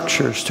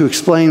structures to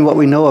explain what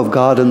we know of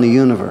God and the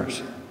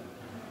universe.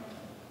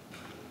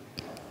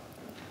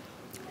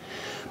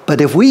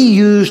 But if we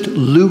used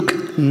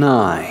Luke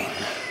 9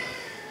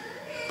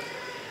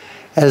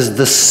 as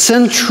the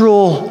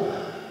central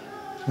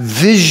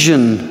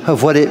vision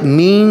of what it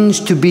means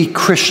to be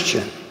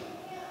Christian,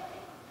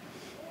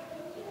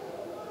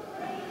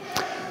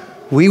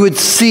 we would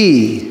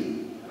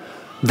see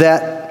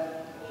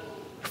that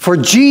for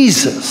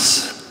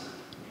Jesus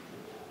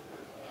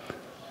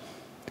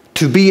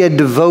to be a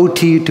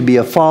devotee, to be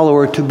a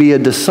follower, to be a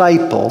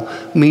disciple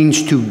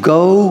means to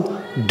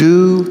go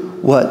do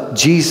what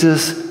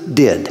Jesus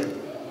did.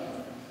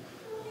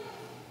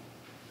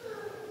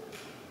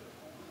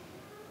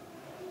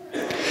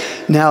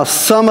 Now,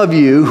 some of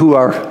you who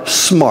are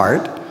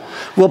smart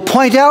will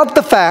point out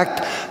the fact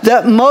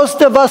that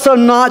most of us are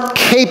not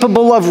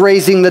capable of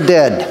raising the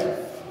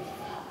dead.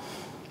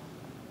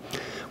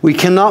 We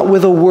cannot,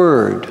 with a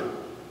word,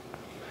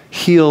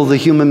 heal the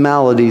human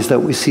maladies that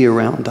we see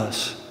around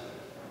us.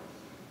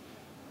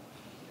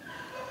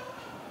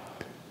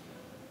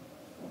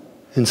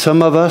 And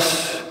some of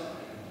us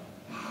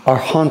are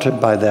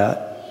haunted by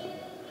that.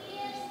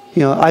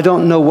 I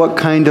don't know what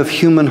kind of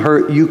human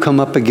hurt you come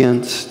up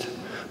against,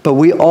 but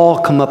we all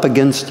come up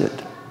against it.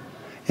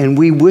 And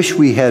we wish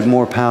we had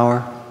more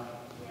power.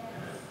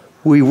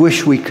 We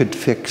wish we could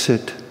fix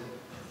it.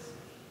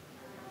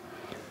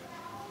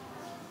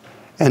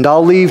 And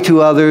I'll leave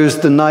to others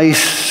the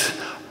nice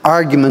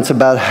arguments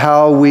about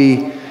how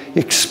we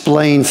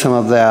explain some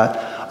of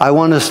that. I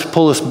want us to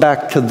pull us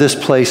back to this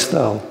place,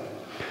 though.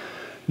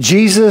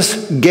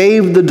 Jesus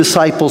gave the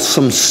disciples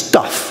some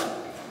stuff,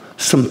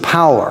 some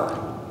power,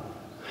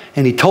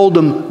 and he told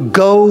them,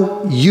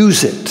 go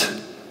use it.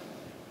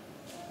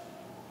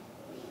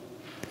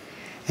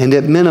 And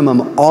at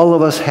minimum, all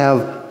of us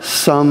have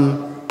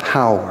some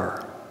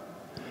power.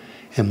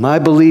 And my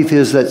belief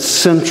is that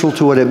central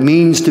to what it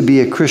means to be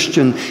a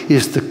Christian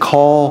is the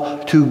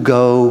call to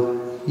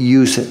go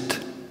use it.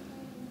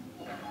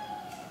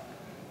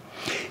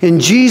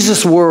 In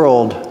Jesus'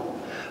 world,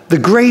 the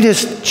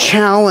greatest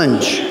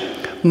challenge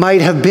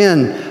might have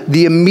been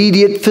the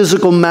immediate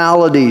physical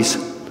maladies,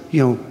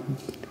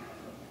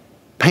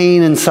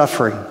 pain and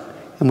suffering.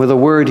 And with a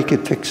word, he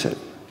could fix it.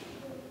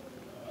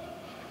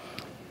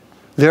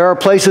 There are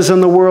places in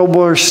the world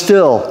where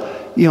still,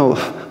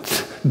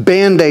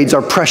 Band-Aids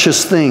are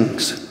precious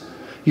things.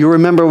 You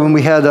remember when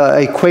we had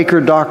a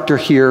Quaker doctor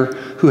here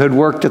who had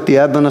worked at the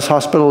Adventist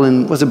hospital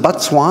in, was it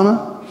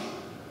Botswana?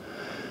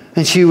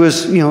 And she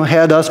was,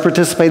 had us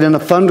participate in a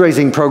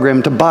fundraising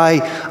program to buy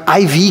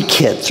IV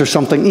kits or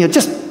something,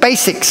 just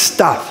basic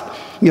stuff.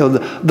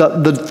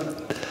 The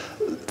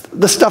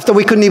stuff that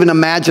we couldn't even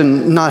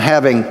imagine not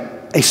having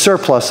a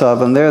surplus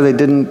of, and there they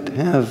didn't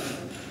have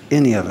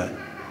any of it.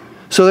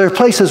 So there are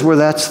places where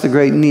that's the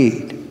great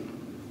need.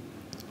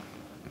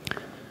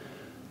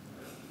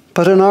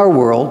 But in our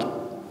world,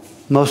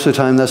 most of the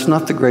time, that's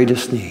not the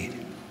greatest need.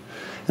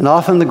 And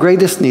often the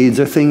greatest needs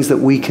are things that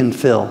we can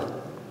fill.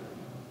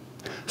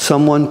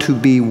 Someone to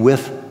be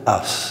with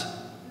us.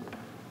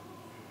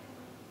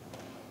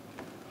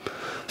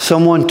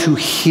 Someone to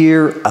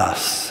hear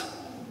us.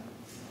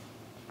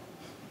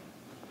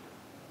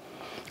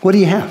 What do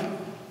you have?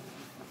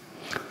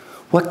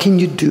 What can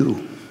you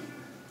do?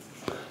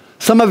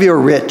 Some of you are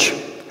rich.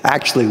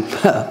 Actually,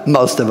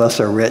 most of us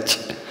are rich.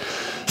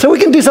 So we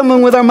can do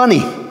something with our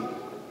money.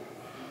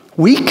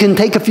 We can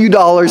take a few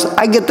dollars.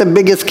 I get the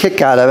biggest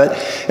kick out of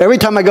it. Every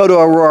time I go to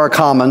Aurora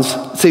Commons,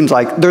 it seems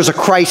like there's a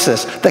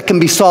crisis that can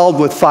be solved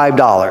with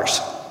 $5.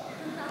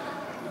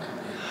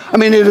 I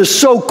mean, it is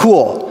so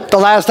cool. The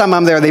last time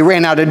I'm there, they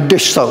ran out of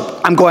dish soap.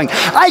 I'm going,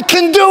 I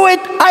can do it!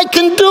 I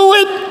can do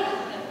it!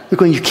 You're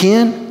going, you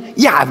can?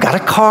 Yeah, I've got a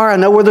car. I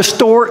know where the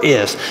store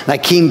is. And I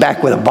came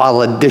back with a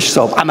bottle of dish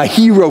soap. I'm a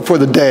hero for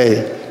the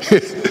day.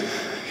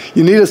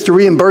 You need us to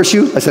reimburse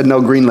you? I said,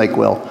 no, Green Lake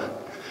will.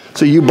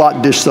 So you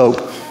bought dish soap.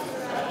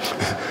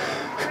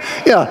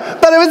 Yeah,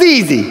 but it was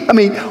easy. I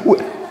mean,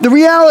 the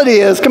reality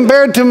is,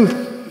 compared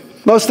to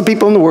most of the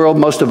people in the world,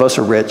 most of us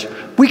are rich.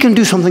 We can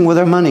do something with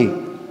our money.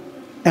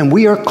 And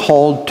we are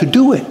called to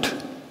do it.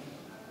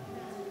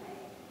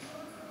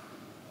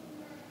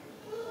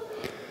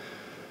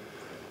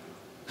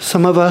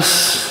 Some of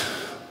us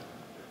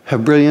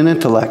have brilliant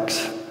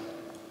intellects.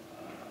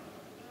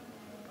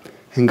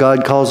 And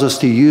God calls us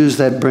to use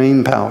that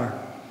brain power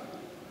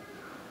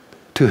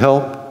to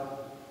help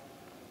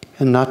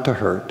and not to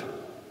hurt,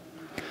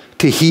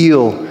 to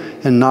heal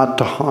and not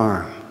to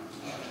harm.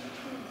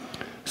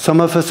 Some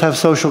of us have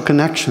social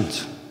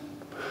connections.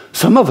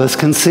 Some of us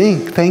can sing.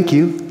 Thank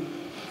you.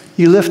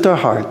 You lift our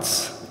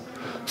hearts.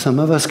 Some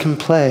of us can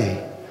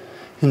play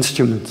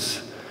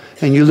instruments.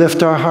 And you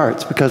lift our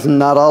hearts, because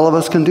not all of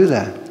us can do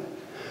that.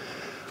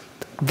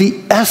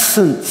 The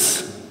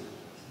essence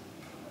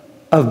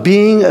of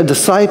being a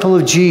disciple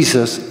of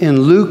Jesus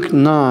in Luke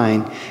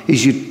 9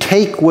 is you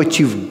take what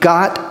you've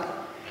got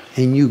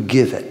and you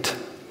give it.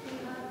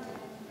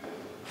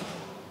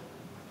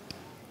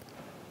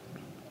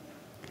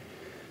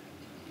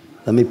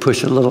 Let me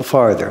push it a little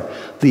farther.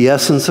 The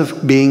essence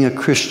of being a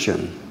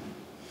Christian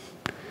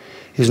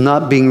is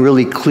not being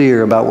really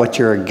clear about what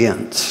you're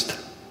against.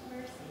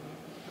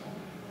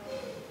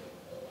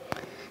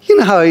 You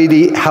know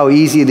how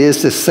easy it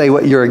is to say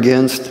what you're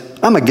against?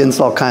 I'm against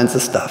all kinds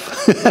of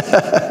stuff.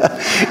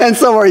 And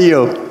so are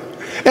you.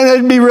 And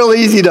it'd be real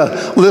easy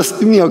to list,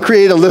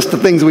 create a list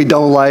of things we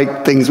don't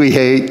like, things we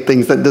hate,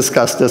 things that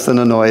disgust us and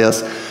annoy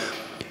us.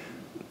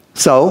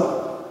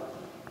 So,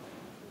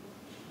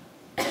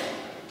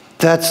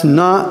 that's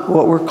not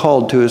what we're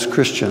called to as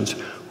Christians.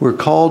 We're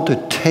called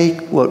to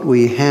take what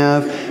we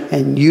have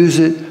and use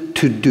it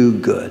to do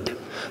good.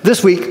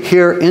 This week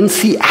here in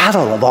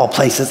Seattle, of all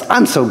places,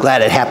 I'm so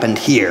glad it happened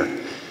here.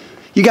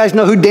 You guys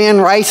know who Dan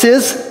Rice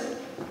is?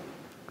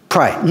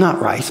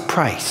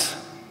 Price.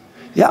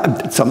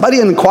 Yeah, somebody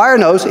in the choir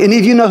knows. Any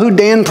of you know who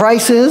Dan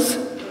Price is?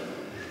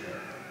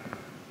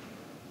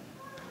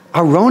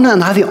 Are Rona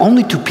and I the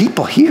only two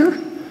people here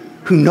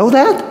who know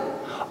that?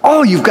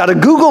 Oh, you've got to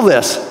Google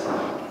this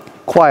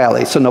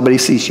quietly so nobody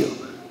sees you.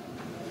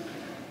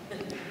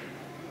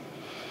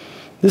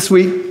 This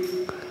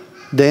week,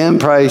 Dan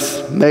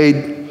Price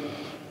made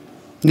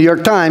New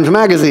York Times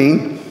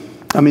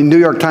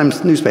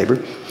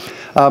newspaper.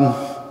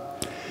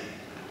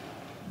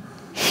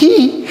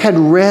 He had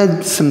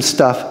read some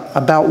stuff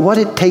about what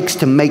it takes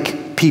to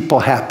make people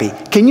happy.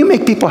 Can you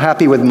make people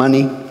happy with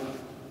money?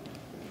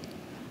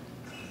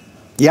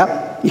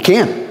 Yep, you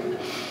can.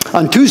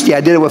 On Tuesday,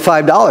 I did it with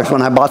 $5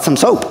 when I bought some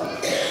soap.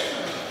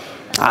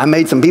 I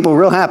made some people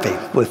real happy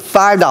with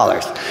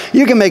 $5.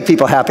 You can make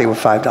people happy with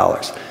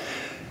 $5.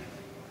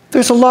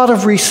 There's a lot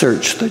of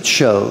research that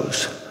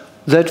shows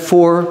that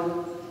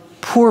for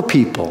poor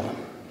people,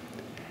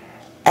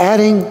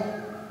 adding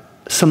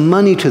some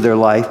money to their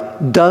life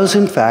does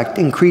in fact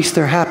increase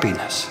their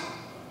happiness.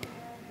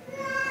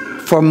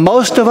 For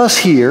most of us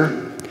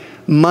here,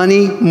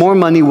 more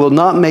money will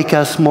not make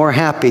us more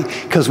happy,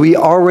 because we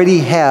already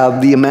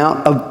have the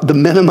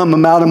minimum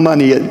amount of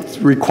money it's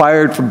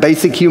required for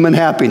basic human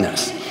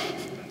happiness.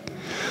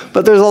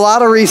 But there's a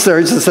lot of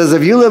research that says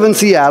if you live in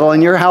Seattle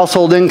and your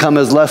household income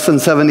is less than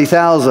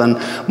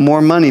 $70,000,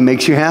 more money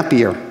makes you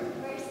happier.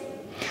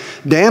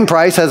 Dan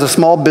Price has a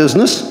small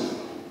business.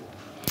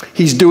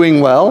 He's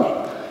doing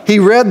well. He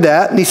read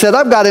that and he said,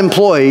 I've got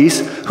employees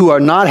who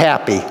are not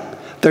happy.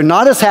 They're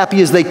not as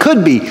happy as they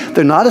could be.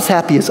 They're not as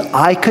happy as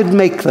I could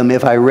make them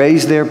if I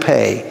raised their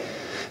pay.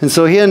 And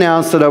so he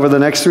announced that over the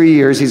next 3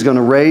 years, he's going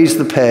to raise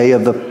the pay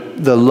of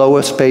the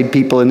lowest paid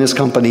people in his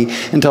company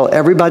until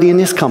everybody in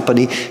his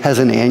company has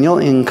an annual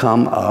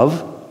income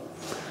of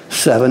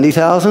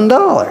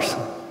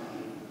 $70,000.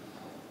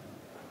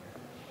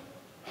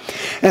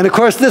 And of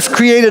course, this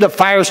created a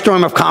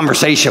firestorm of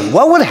conversation.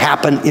 What would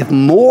happen if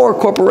more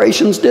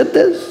corporations did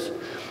this?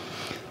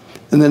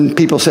 And then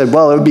people said,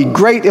 well, it would be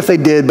great if they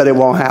did, but it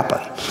won't happen.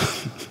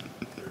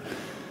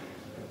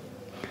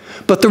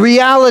 But the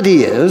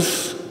reality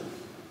is,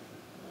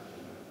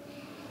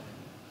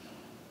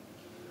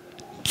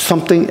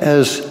 something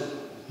as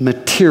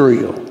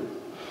material,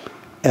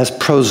 as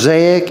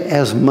prosaic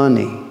as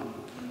money,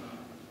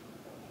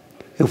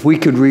 if we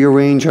could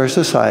rearrange our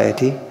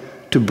society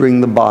to bring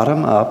the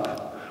bottom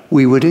up,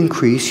 we would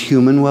increase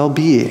human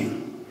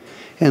well-being.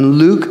 And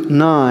Luke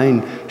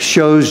 9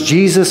 shows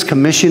Jesus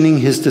commissioning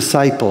his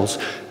disciples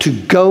to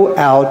go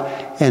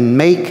out and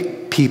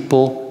make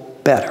people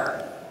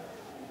better.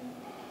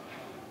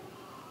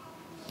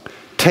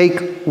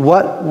 Take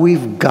what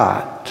we've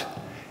got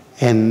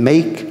and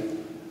make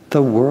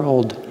the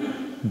world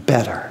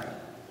better.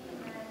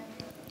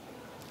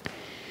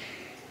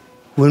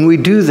 When we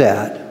do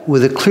that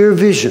with a clear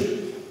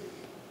vision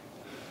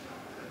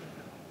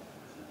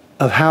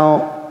of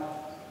how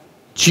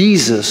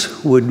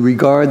Jesus would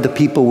regard the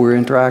people we're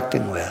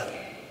interacting with,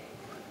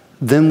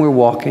 then we're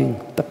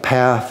walking the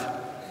path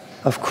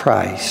of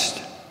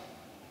Christ.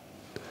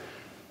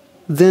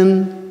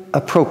 Then,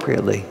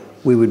 appropriately,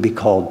 we would be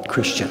called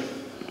Christian.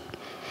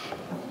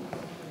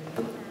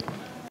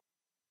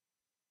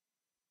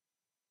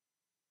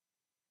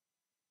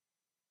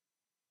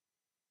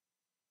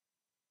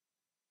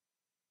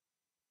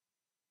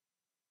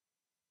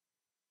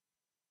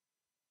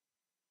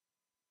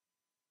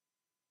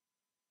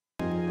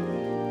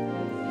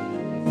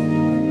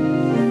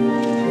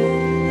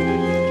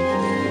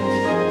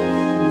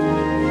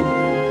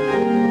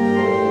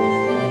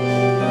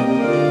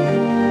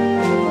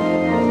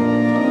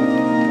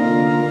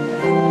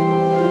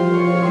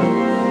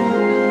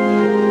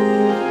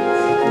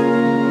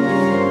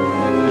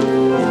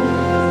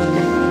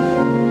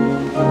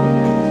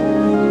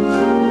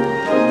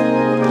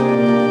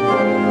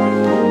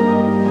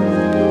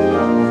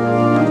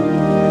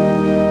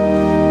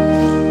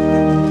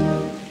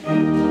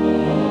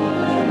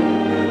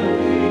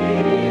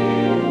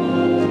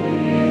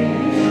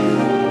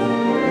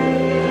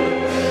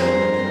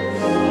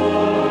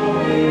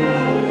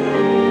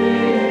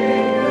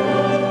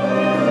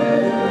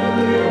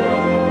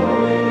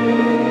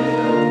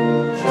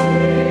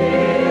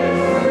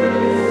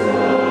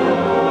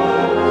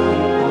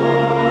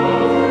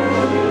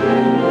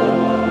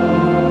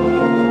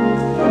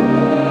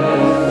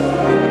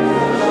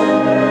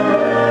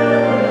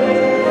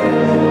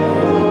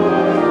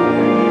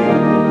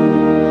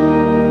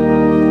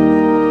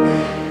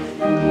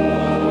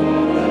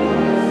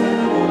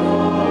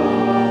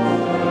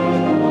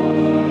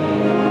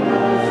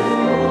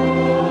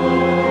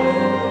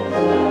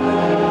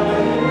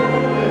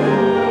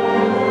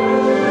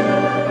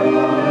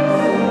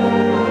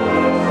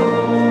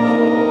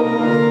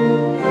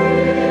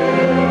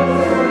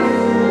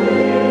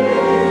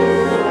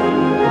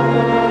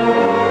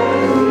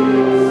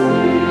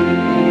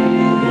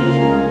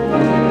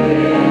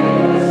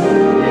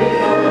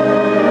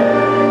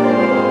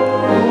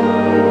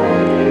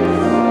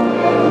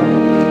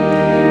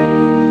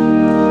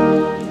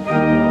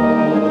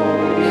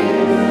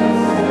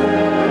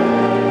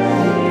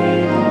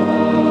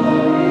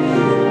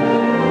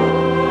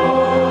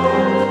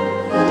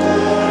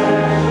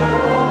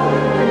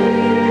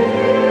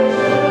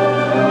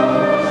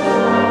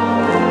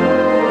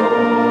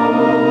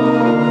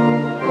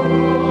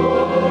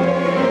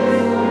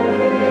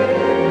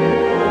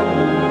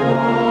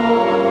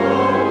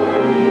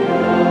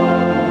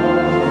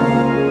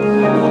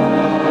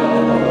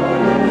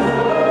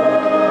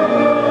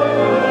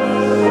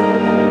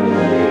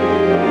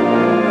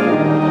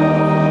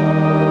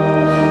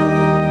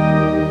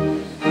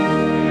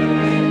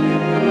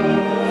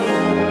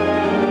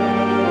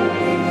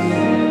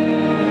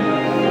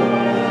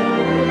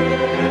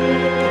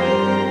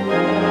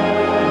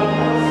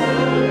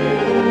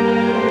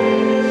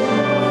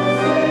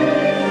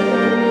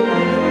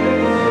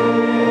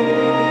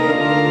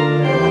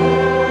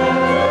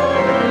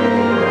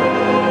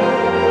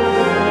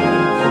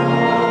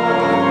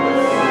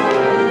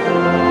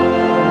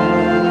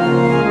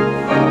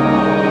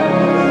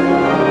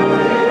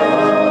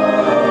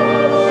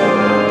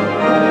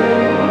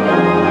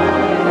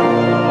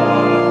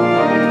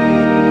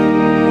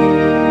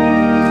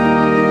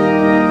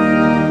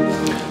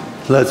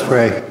 Let's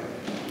pray.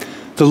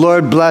 The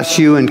Lord bless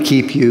you and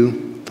keep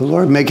you. The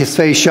Lord make his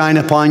face shine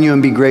upon you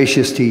and be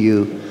gracious to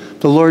you.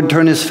 The Lord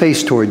turn his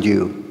face toward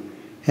you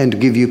and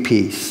give you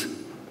peace.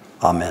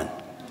 Amen.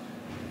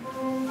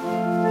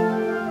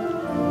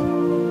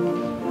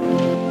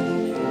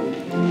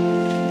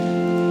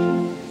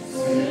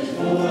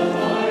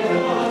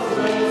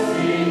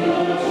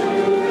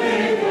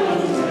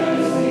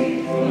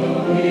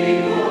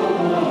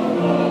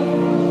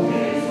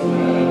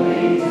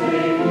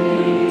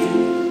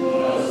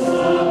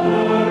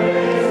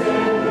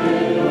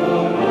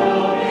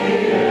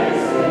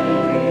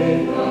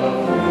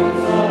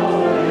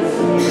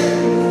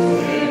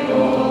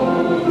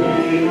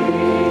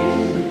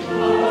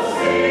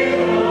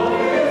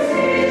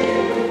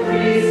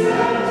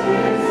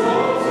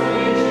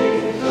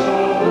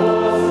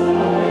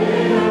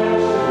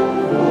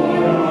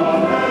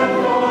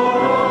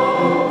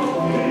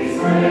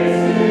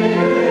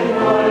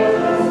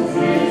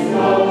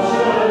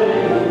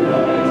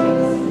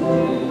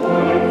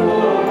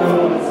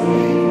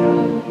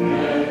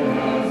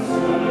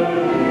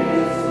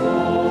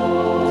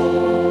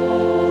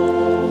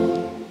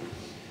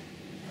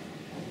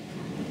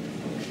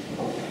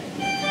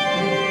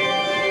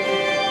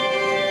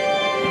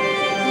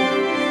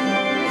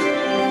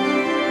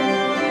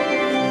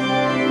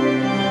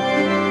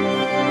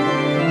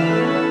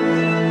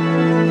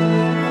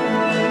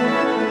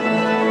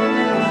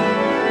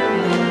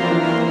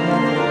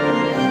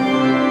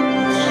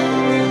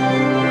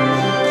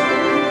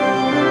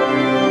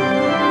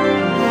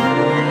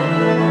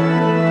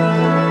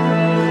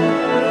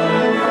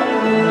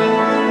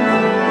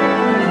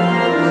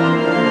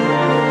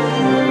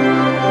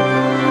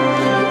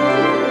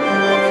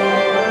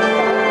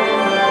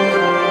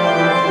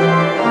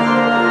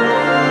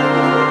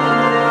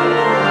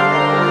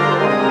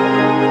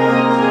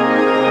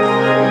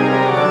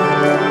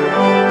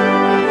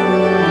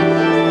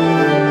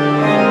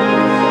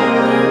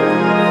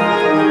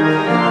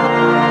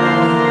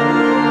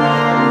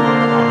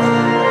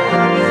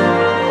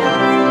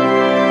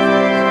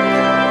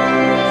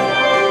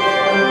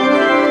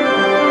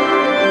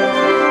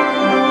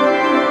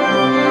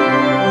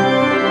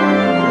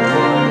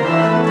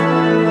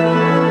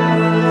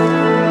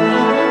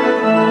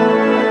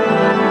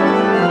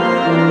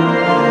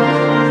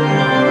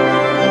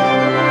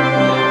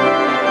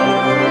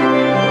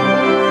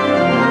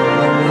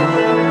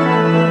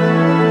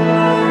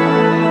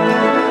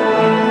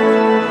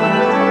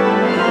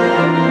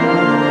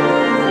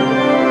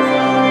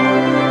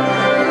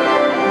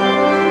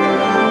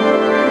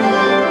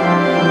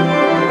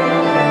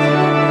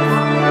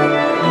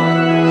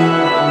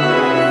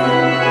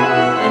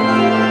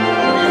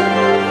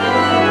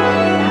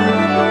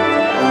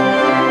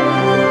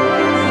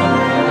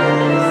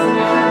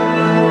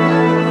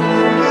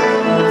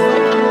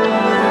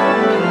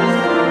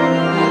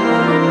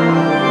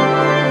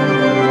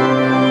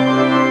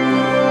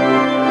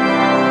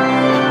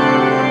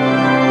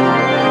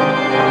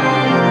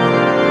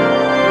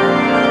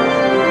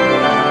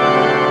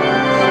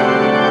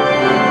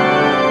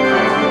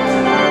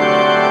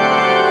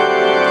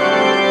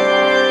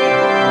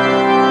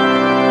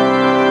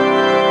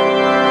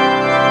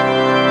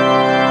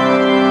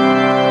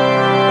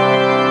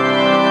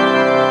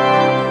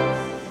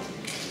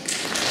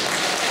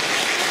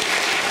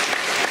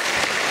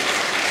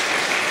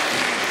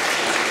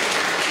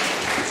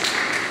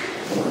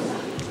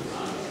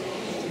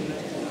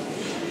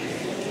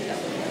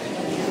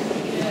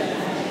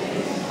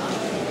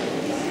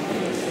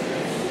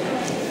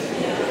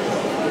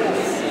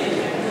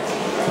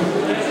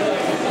 Amen.